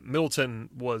year, but Middleton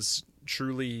was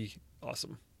truly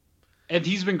awesome. And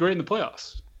he's been great in the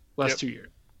playoffs last 2 years.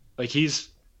 Like he's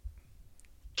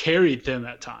carried them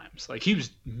at times. Like he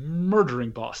was murdering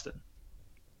Boston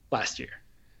last year.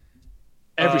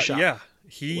 Every shot. Yeah.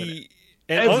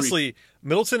 Honestly,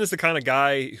 Middleton is the kind of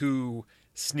guy who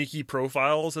sneaky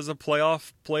profiles as a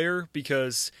playoff player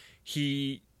because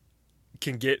he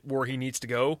can get where he needs to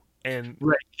go and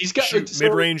he's got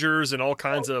mid-rangers and all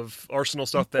kinds of arsenal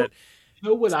stuff that. You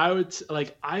know what I would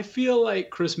like? I feel like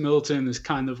Chris Middleton is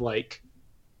kind of like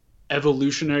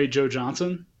evolutionary Joe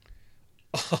Johnson.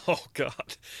 Oh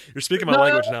God, you're speaking my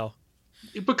language now.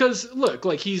 Because look,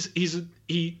 like he's a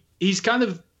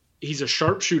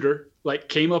sharpshooter. Like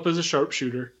came up as a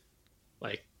sharpshooter.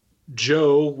 Like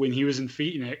Joe, when he was in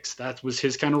Phoenix, that was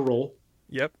his kind of role.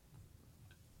 Yep.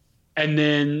 And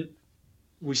then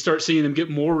we start seeing him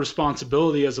get more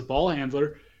responsibility as a ball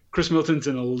handler. Chris Middleton's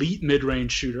an elite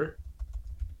mid-range shooter.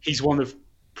 He's one of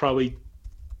probably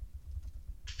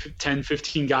 10,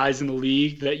 15 guys in the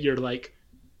league that you're like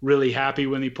really happy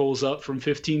when he pulls up from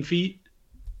 15 feet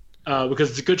because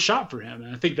it's a good shot for him.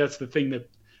 And I think that's the thing that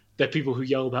people who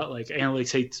yell about like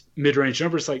analytics hates mid-range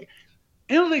jumpers, like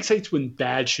analytics hates when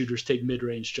bad shooters take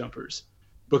mid-range jumpers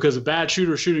because a bad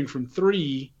shooter shooting from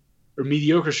 3 or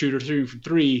mediocre shooter shooting from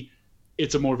 3,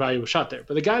 it's a more valuable shot there.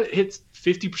 But the guy that hits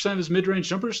 50% of his mid-range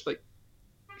jumpers, like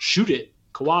shoot it.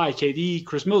 Kawhi, KD,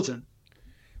 Chris Middleton.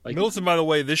 Like, Middleton, by the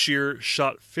way, this year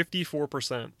shot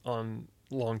 54% on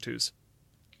long twos.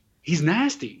 He's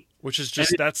nasty. Which is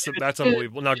just that's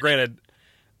unbelievable. Now, granted,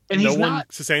 no one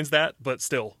sustains that, but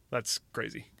still, that's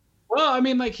crazy. Well, I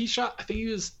mean, like he shot, I think he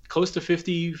was close to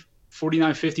 50,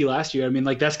 49, 50 last year. I mean,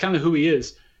 like that's kind of who he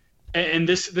is. And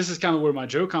this is kind of where my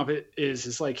Joe comp is.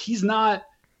 It's like he's not.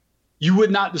 You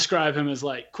would not describe him as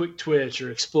like quick twitch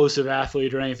or explosive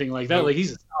athlete or anything like that. Nope. Like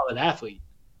he's a solid athlete.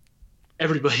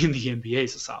 Everybody in the NBA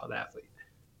is a solid athlete.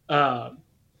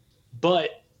 But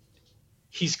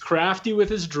he's crafty with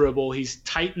his dribble. He's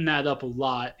tightened that up a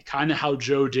lot, kind of how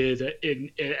Joe did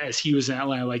as he was in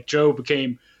Atlanta. Like Joe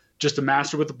became just a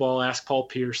master with the ball. Ask Paul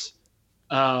Pierce.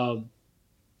 And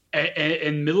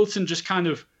Middleton just kind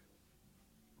of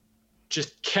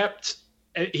kept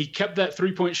that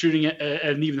 3-point shooting at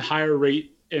an even higher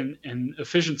rate and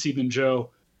efficiency than Joe,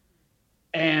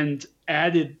 and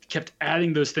kept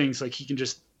adding those things. Like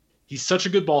he's such a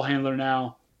good ball handler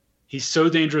now. He's so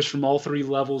dangerous from all 3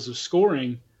 levels of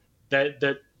scoring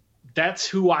that's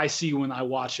who I see when I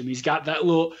watch him. He's got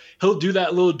he'll do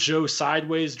that little Joe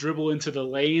sideways dribble into the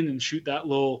lane and shoot that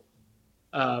little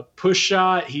push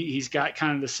shot. He's got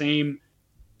kind of the same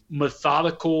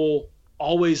methodical,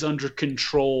 always under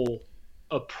control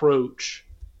approach.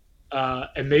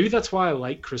 And maybe that's why I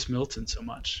like Chris Middleton so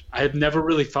much. I had never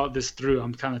really thought this through.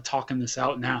 I'm kind of talking this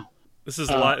out now. This is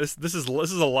this is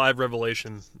a live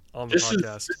revelation on the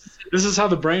podcast. This is how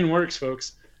the brain works,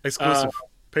 folks. Exclusive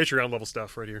Patreon level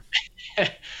stuff right here.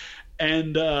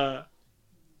 and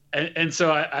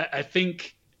so I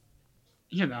think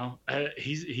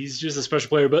he's just a special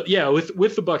player. But yeah,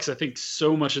 with the Bucks, I think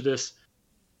so much of this,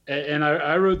 and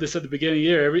I wrote this at the beginning of the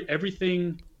year.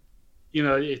 Everything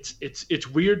it's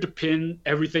weird to pin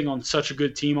everything on such a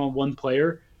good team on one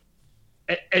player.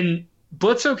 And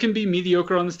Bledsoe can be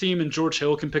mediocre on this team, and George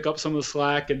Hill can pick up some of the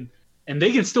slack, and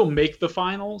they can still make the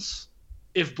finals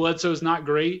if Bledsoe's not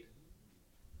great.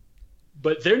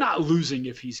 But they're not losing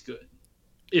if he's good,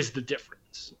 is the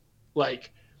difference.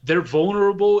 Like, they're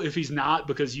vulnerable if he's not,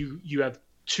 because you have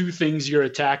two things you're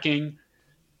attacking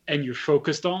and you're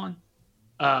focused on.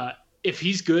 If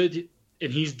he's good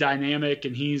and he's dynamic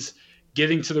and he's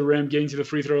getting to the rim, getting to the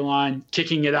free throw line,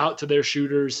 kicking it out to their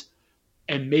shooters,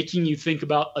 and making you think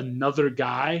about another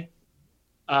guy,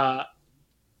 I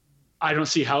don't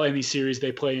see how any series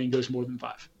they play in goes more than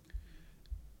 5.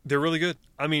 They're really good.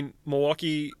 I mean,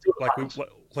 Milwaukee,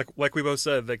 like we both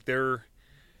said, like they are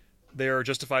a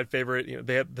justified favorite. You know,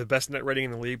 they have the best net rating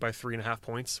in the league by 3.5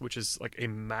 points, which is like a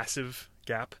massive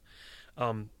gap.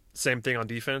 Same thing on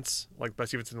defense, like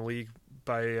best defense in the league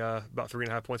by about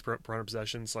 3.5 points per 100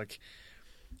 possessions. Like,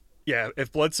 yeah,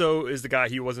 if Bledsoe is the guy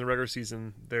he was in the regular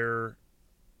season, they're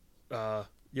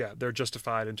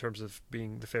justified in terms of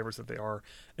being the favorites that they are.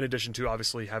 In addition to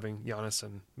obviously having Giannis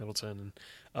and Middleton,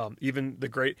 and even the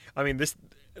great. I mean,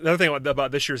 another thing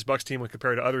about this year's Bucks team when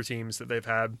compared to other teams that they've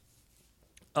had,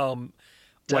 White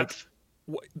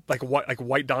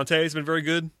Dante has been very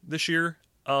good this year.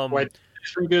 White's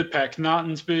been good. Pat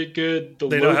Connaughton's been good.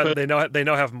 They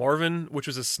now have Marvin, which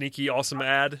was a sneaky awesome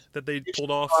ad that they pulled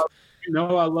off.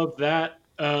 I love that.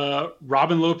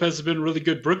 Robin Lopez has been really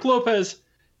good. Brook Lopez,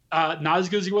 not as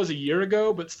good as he was a year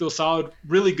ago, but still solid.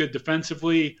 Really good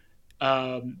defensively.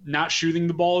 Not shooting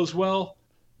the ball as well,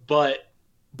 but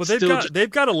they've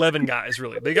got 11 guys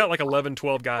really. They got like 11,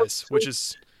 12 guys, which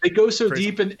is they go so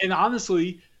crazy. deep, and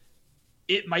honestly,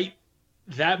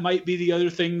 that might be the other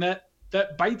thing that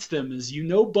bites them is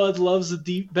Bud loves a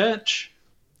deep bench.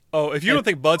 Oh, if you don't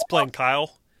think Bud's playing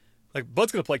Kyle, like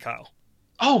Bud's gonna play Kyle.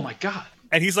 Oh my God!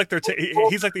 And he's like their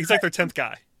he's like their 10th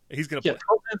guy. He's gonna play.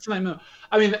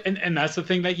 I mean, and that's the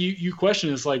thing that you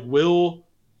question is like, will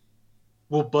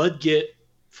Bud get,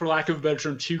 for lack of a better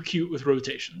term, too cute with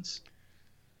rotations?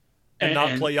 And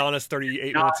not play Giannis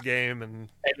 38 minutes a game and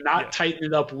not tighten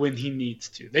it up when he needs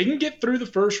to. They can get through the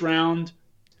first round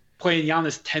playing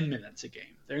Giannis 10 minutes a game.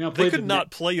 They could not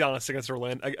play Giannis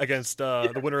against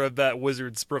the winner of that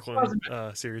Wizards Brooklyn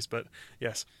series, but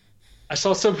yes. I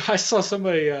saw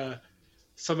somebody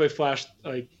flash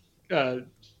like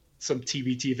some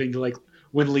TBT thing to like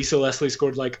when Lisa Leslie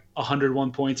scored like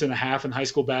 101 points and a half in high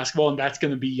school basketball, and that's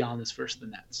going to be Giannis versus the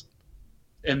Nets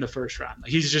in the first round.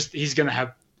 Like, he's going to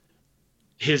have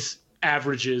his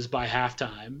averages by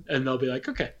halftime, and they'll be like,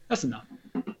 okay, that's enough.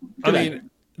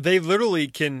 They literally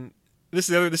can. This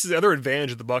is the other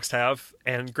advantage that the Bucks have,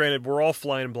 and granted, we're all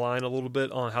flying blind a little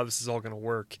bit on how this is all going to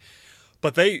work,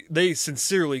 but they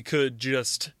sincerely could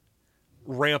just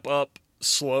ramp up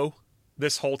slow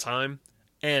this whole time,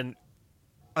 and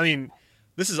I mean,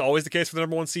 this is always the case for the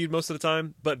number one seed most of the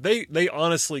time, but they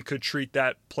honestly could treat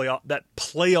that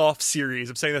playoff series.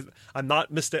 I'm saying that I'm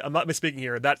not misspeaking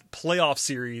here. That playoff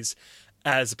series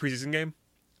as a preseason game.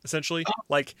 Essentially,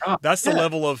 that's the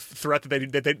level of threat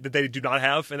that they do not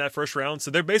have in that first round.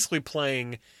 So they're basically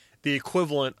playing the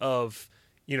equivalent of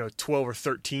 12 or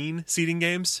 13 seeding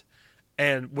games,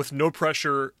 and with no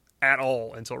pressure at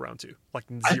all until round 2, like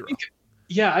zero.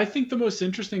 I think the most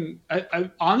interesting.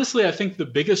 I honestly, I think the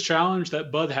biggest challenge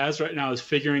that Bud has right now is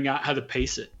figuring out how to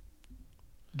pace it,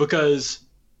 because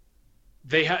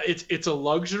it's a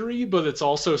luxury, but it's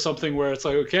also something where it's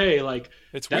like, okay, like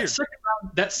it's weird.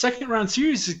 That second round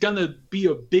series is going to be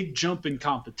a big jump in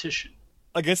competition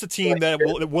against a team that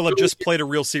will have just played a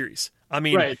real series. I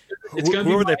mean, right.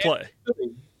 Who would they play?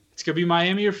 It's going to be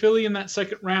Miami or Philly in that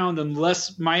second round,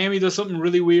 unless Miami does something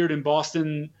really weird and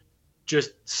Boston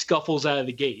just scuffles out of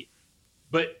the gate.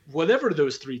 But whatever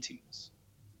those three teams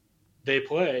they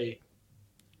play,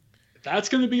 that's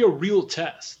going to be a real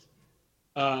test.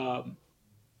 And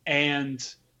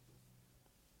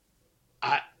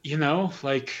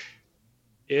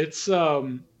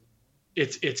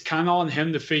it's kind of on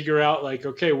him to figure out, like,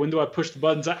 okay, when do I push the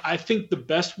buttons? I think the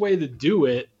best way to do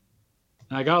it,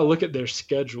 and I got to look at their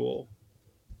schedule.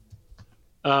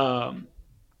 But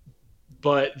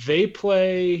they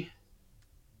play.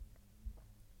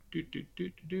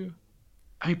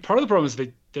 I mean, part of the problem is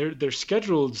their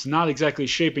schedule is not exactly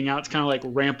shaping out. It's kind of like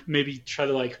ramp, maybe try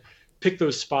to like pick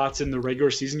those spots in the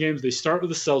regular season games. They start with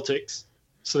the Celtics,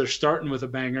 so they're starting with a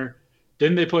banger.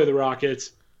 Then they play the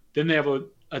Rockets. Then they have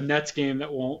a Nets game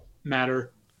that won't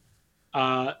matter.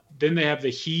 Then they have the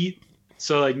Heat.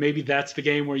 So like maybe that's the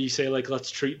game where you say, like,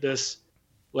 let's treat this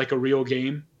like a real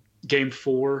game. Game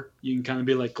 4, you can kind of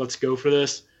be like, let's go for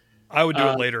this. I would do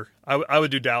it later. I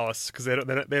would do Dallas because they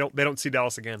don't see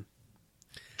Dallas again.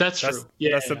 That's true.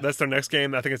 Yeah, that's their next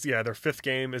game. I think it's their fifth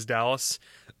game is Dallas.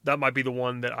 That might be the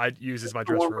one that I'd use as my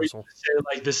dress rehearsal.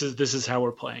 Like this is how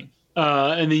we're playing.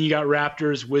 And then you got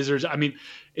Raptors, Wizards. I mean,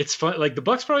 it's fun. Like the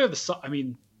Bucks probably have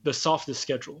the softest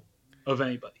schedule of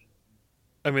anybody.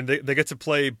 I mean, they get to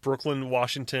play Brooklyn,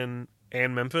 Washington,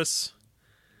 and Memphis.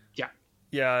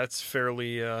 Yeah, it's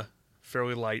fairly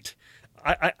light.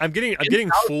 I'm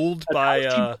getting fooled by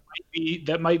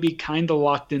that might be kind of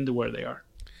locked into where they are.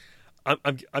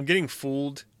 I'm getting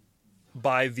fooled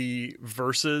by the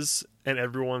verses and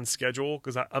everyone's schedule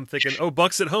because I'm thinking, oh,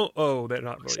 Bucks at home. Oh, they're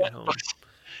not really at home.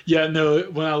 Yeah, no.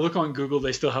 When I look on Google,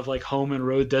 they still have like home and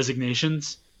road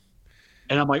designations,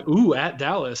 and I'm like, ooh, at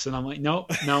Dallas, and I'm like, no,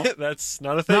 that's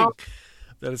not a thing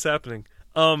that is happening.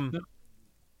 No.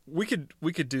 We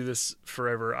could do this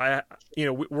forever.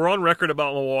 We're on record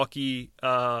about Milwaukee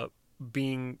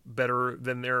being better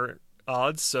than their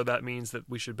odds, so that means that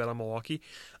we should bet on Milwaukee.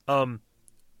 One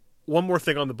more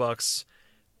thing on the Bucks.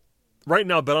 Right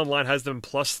now, BetOnline has them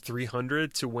plus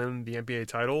 300 to win the NBA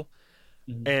title,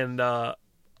 and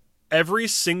every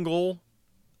single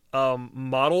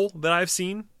model that I've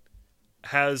seen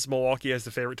has Milwaukee as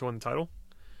the favorite to win the title.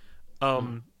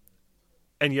 And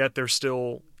yet they're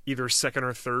still either second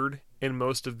or third in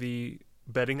most of the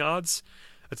betting odds.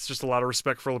 It's just a lot of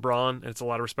respect for LeBron, and it's a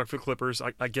lot of respect for the Clippers.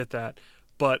 I get that,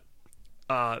 but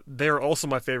they're also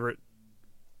my favorite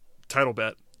title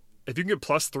bet. If you can get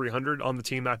plus 300 on the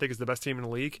team that I think is the best team in the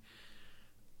league,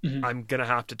 I'm gonna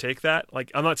have to take that.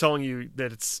 Like, I'm not telling you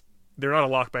that they're not a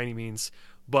lock by any means,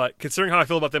 but considering how I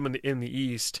feel about them in the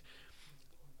East,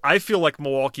 I feel like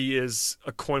Milwaukee is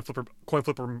a coin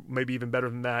flipper, maybe even better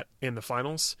than that in the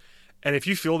finals. And if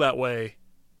you feel that way,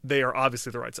 they are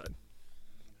obviously the right side.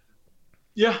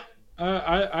 Yeah,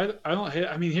 I don't hate.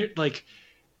 I mean, here, like,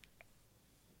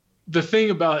 the thing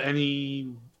about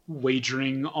any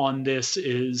wagering on this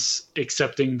is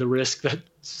accepting the risk that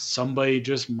somebody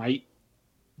just might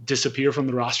disappear from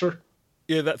the roster.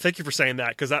 Yeah, thank you for saying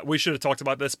that, because we should have talked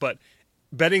about this, but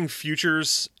betting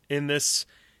futures in this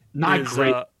not is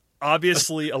great.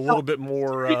 Obviously a little bit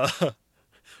more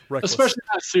reckless. Especially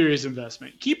not a serious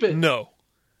investment. Keep it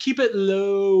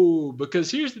low,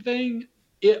 because here's the thing.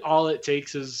 All it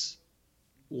takes is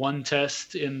one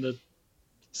test in the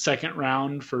second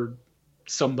round for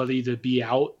somebody to be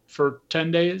out for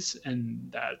 10 days, and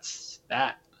that's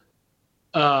that.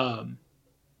 Well,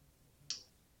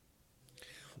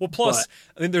 plus,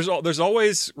 I mean, there's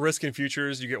always risk in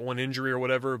futures. You get one injury or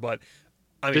whatever, but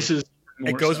I mean,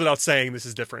 it goes without saying this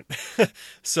is different.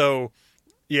 So,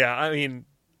 yeah, I mean,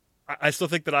 I still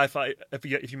think that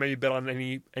if you maybe bet on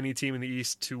any team in the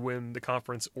East to win the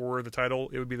conference or the title,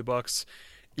 it would be the Bucks,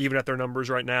 even at their numbers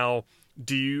right now.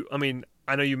 I mean,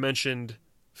 I know you mentioned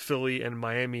Philly and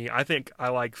Miami. I think I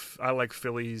like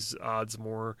Philly's odds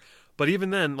more, but even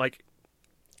then, like,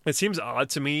 it seems odd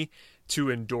to me to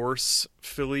endorse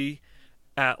Philly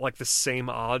at like the same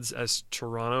odds as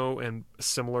Toronto and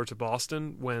similar to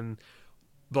Boston, when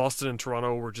Boston and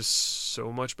Toronto were just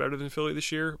so much better than Philly this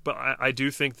year. But I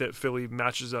do think that Philly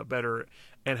matches up better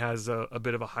and has a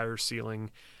bit of a higher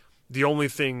ceiling. The only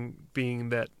thing being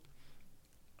that,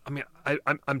 I mean,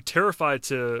 I'm terrified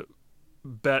to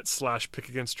bet / pick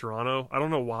against Toronto. I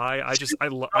don't know why. I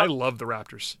love the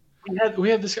Raptors. I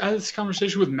had this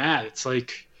conversation with Matt. It's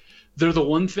like, they're the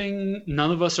one thing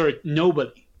nobody's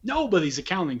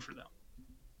accounting for them.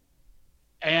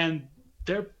 And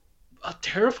they're a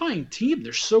terrifying team.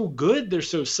 They're so good. They're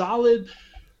so solid.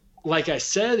 Like I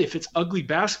said, if it's ugly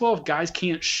basketball, if guys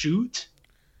can't shoot,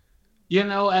 at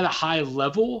a high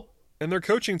level. And they're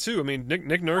coaching too. I mean,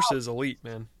 Nick Nurse is elite,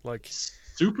 man. Like,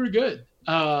 super good.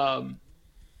 Yeah.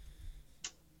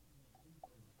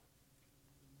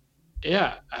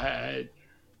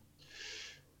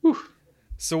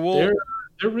 So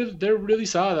they're really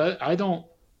solid.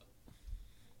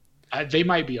 They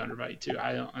might be undervalued too.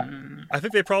 I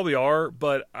think they probably are,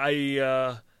 but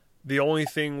the only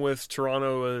thing with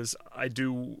Toronto is I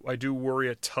do worry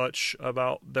a touch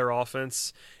about their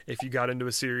offense. If you got into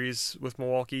a series with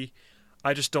Milwaukee,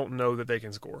 I just don't know that they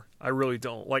can score. I really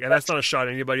don't. Like, and that's not a shot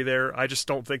at anybody there. I just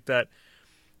don't think that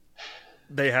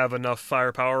they have enough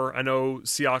firepower. I know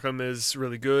Siakam is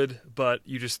really good, but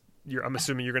I'm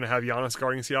assuming you're going to have Giannis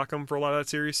guarding Siakam for a lot of that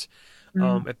series,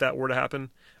 if that were to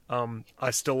happen.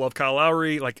 I still love Kyle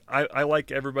Lowry. Like, I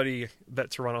like everybody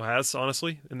that Toronto has,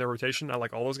 honestly, in their rotation. I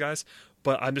like all those guys,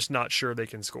 but I'm just not sure they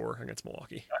can score against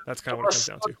Milwaukee. That's kind of what it comes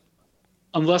down to.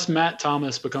 Unless Matt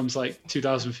Thomas becomes like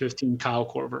 2015 Kyle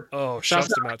Korver. Oh, shouts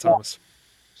to Matt Thomas.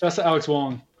 Shouts to Alex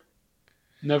Wong.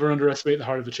 Never underestimate the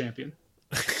heart of a champion.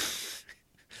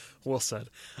 Well said.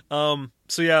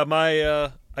 So yeah,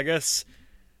 my I guess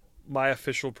my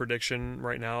official prediction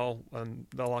right now, and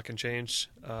a lot can change,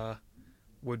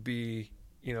 would be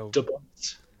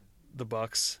the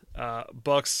Bucks.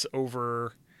 Bucks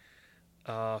over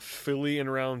Philly in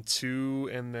round 2,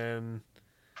 and then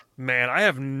man, I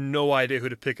have no idea who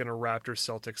to pick in a Raptors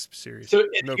Celtics series. So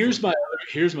here's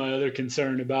my other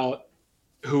concern about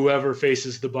whoever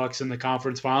faces the Bucks in the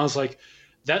conference finals. Like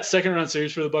that second round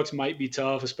series for the Bucks might be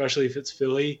tough, especially if it's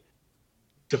Philly.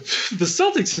 The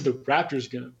Celtics and the Raptors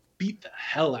are gonna beat the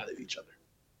hell out of each other.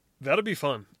 That'll be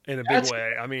fun in a big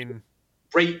way. I mean,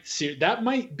 great series. That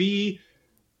might be,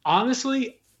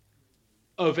 honestly,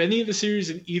 of any of the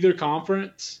series in either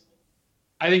conference,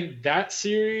 I think that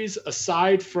series,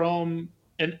 aside from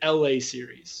an LA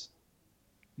series,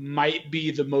 might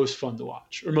be the most fun to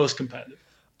watch or most competitive.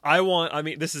 I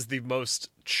mean, this is the most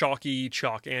chalk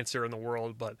answer in the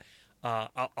world, but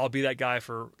I'll be that guy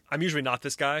I'm usually not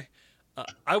this guy.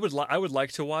 I would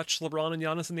like to watch LeBron and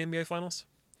Giannis in the NBA Finals.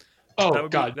 Oh, that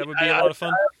would God. That would be a lot of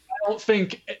fun. I don't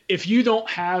think, if you don't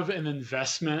have an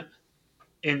investment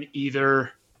in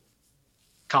either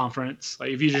conference, like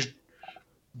if you just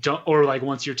don't, or like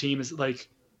once your team is like,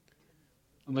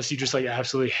 unless you just like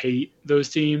absolutely hate those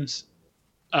teams,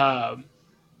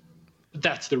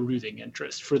 that's the rooting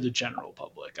interest for the general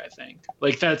public, I think.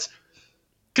 Like that's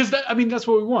because that's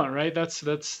what we want, right? That's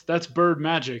bird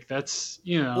magic. That's,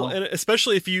 Well, and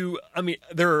especially if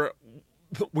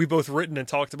we both written and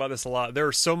talked about this a lot. There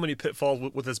are so many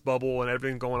pitfalls with this bubble and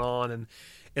everything going on, and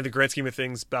in the grand scheme of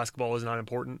things, basketball is not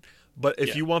important. But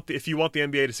if you want the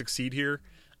NBA to succeed here,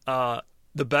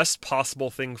 the best possible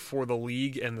thing for the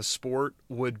league and the sport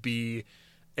would be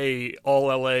a all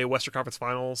LA Western Conference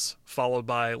Finals followed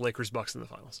by Lakers Bucks in the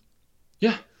finals.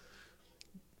 Yeah,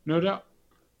 no doubt.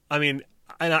 I mean,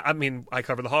 I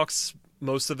cover the Hawks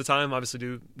most of the time. Obviously,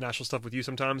 do national stuff with you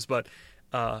sometimes, but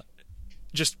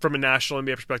just from a national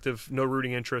NBA perspective, no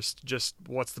rooting interest. Just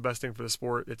what's the best thing for the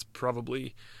sport? It's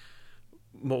probably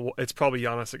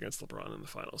Giannis against LeBron in the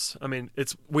finals. I mean,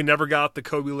 we never got the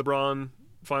Kobe LeBron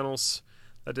finals.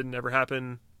 That didn't ever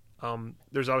happen.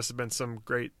 There's obviously been some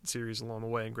great series along the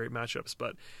way and great matchups,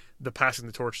 but the passing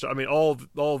the torch. I mean, all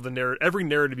the narrative, every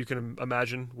narrative you can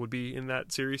imagine would be in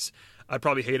that series. I'd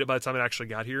probably hate it by the time it actually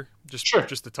got here,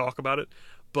 just to talk about it.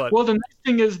 But the next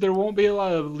thing is there won't be a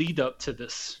lot of lead up to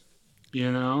this.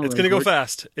 It's going to go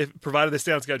fast. Provided they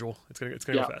stay on schedule, it's going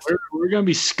to go fast. We're going to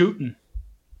be scooting.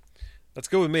 Let's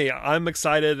go with me. I'm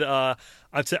excited. I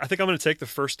think I'm going to take the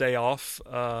first day off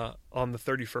on the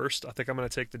 31st. I think I'm going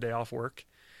to take the day off work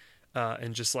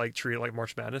and just like treat it like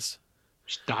March Madness.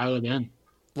 Just dial it in.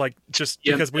 Like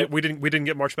because we didn't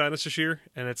get March Madness this year,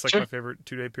 and it's like my favorite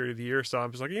 2-day period of the year. So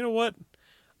I'm just like, you know what?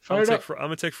 I'm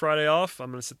gonna take Friday off.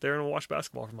 I'm gonna sit there and watch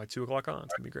basketball from like 2:00 on.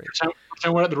 It's gonna be great.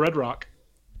 Pretend we're at the Red Rock.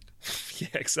 Yeah,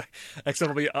 exactly.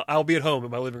 Except I'll be at home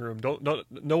in my living room.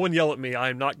 No one yell at me. I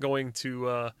am not going to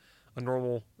a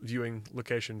normal viewing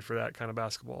location for that kind of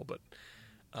basketball. But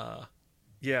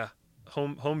yeah,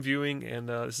 home viewing, and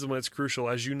this is when it's crucial,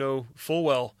 as you know full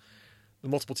well. The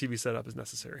multiple TV setup is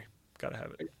necessary. Got to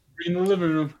have it. In the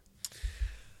living room.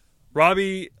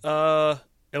 Robbie,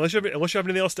 unless you have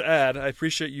anything else to add, I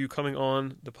appreciate you coming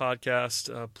on the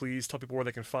podcast. Please tell people where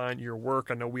they can find your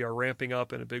work. I know we are ramping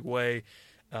up in a big way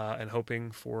and hoping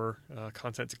for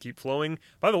content to keep flowing.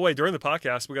 By the way, during the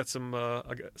podcast, we got some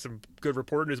good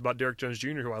report news about Derrick Jones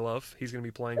Jr., who I love. He's going to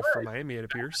be playing for Miami, it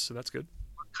appears, so that's good.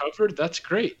 Covered. That's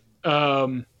great.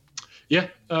 We're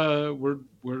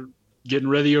getting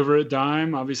ready over at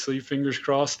Dime. Obviously, fingers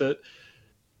crossed that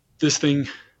this thing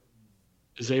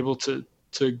is able to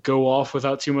go off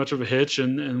without too much of a hitch.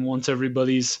 And once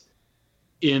everybody's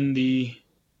in the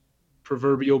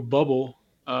proverbial bubble,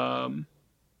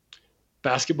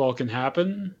 basketball can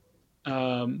happen.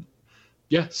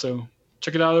 So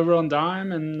check it out over on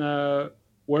Dime and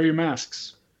wear your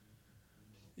masks.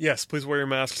 Yes, please wear your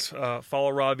masks. Follow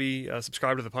Robbie.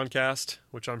 Subscribe to the podcast,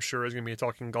 which I'm sure is going to be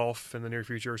talking golf in the near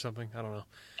future or something. I don't know.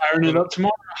 Iron it up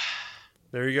tomorrow.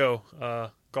 There you go.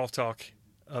 Golf talk.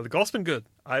 The golf's been good.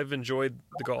 I've enjoyed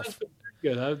the golf.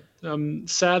 Good. I'm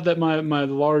sad that my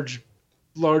large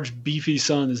beefy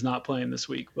son is not playing this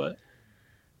week, but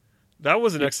that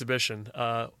was an exhibition.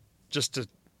 If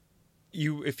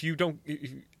you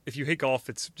hate golf,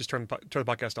 it's just turn the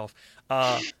podcast off.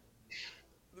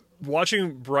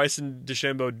 Watching Bryson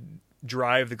DeChambeau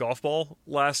drive the golf ball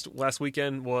last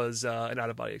weekend was an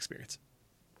out-of-body experience.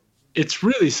 It's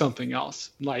really something else.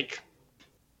 Like,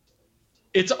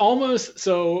 it's almost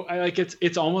so.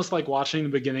 It's almost like watching the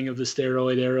beginning of the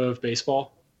steroid era of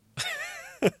baseball.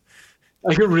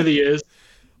 Like, it really is.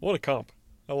 What a comp!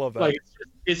 I love that. Like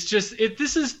this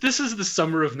is the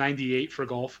summer of '98 for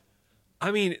golf.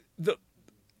 I mean,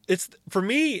 it's for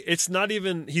me. It's not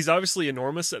even. He's obviously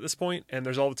enormous at this point, and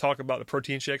there's all the talk about the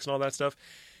protein shakes and all that stuff.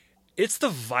 It's the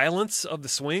violence of the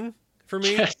swing for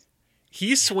me. Yes.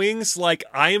 He swings like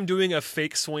I am doing a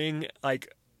fake swing,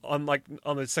 like on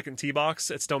the second tee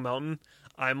box at Stone Mountain.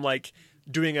 I'm like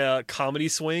doing a comedy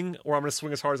swing, or I'm going to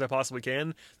swing as hard as I possibly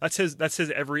can. That's his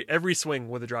every swing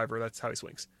with a driver. That's how he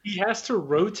swings. He has to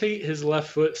rotate his left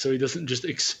foot so he doesn't just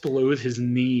explode his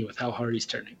knee with how hard he's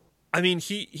turning. I mean,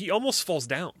 he almost falls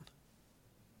down.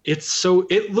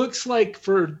 It looks like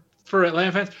for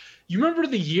Atlanta fans, you remember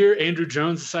the year Andrew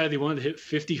Jones decided he wanted to hit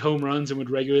 50 home runs and would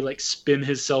regularly like spin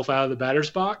himself out of the batter's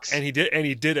box? And he did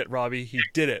it, Robbie. He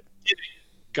did it.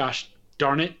 Gosh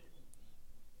darn it.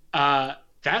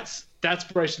 That's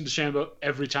Bryson DeChambeau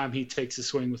every time he takes a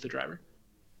swing with the driver.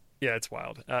 Yeah, it's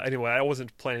wild. Anyway, I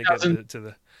wasn't planning to get to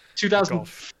the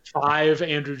 2005 golf.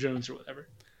 Andrew Jones or whatever.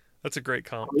 That's a great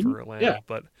comp for Atlanta,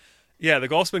 but yeah, the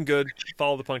golf's been good.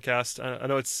 Follow the podcast. I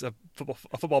know it's a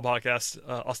football podcast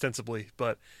ostensibly,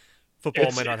 but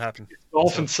football might not happen. It's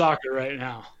golf and soccer right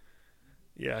now.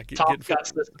 Yeah, Tom's got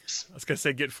systems. I was gonna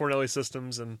say get Fornelli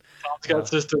systems, and Tom's got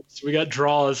systems. We got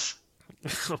draws.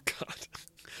 Oh God.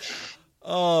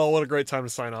 Oh, what a great time to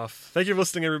sign off. Thank you for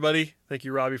listening, everybody. Thank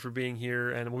you, Robbie, for being here,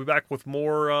 and we'll be back with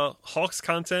more Hawks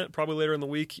content probably later in the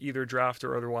week, either draft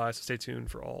or otherwise. So stay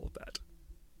tuned for all of that.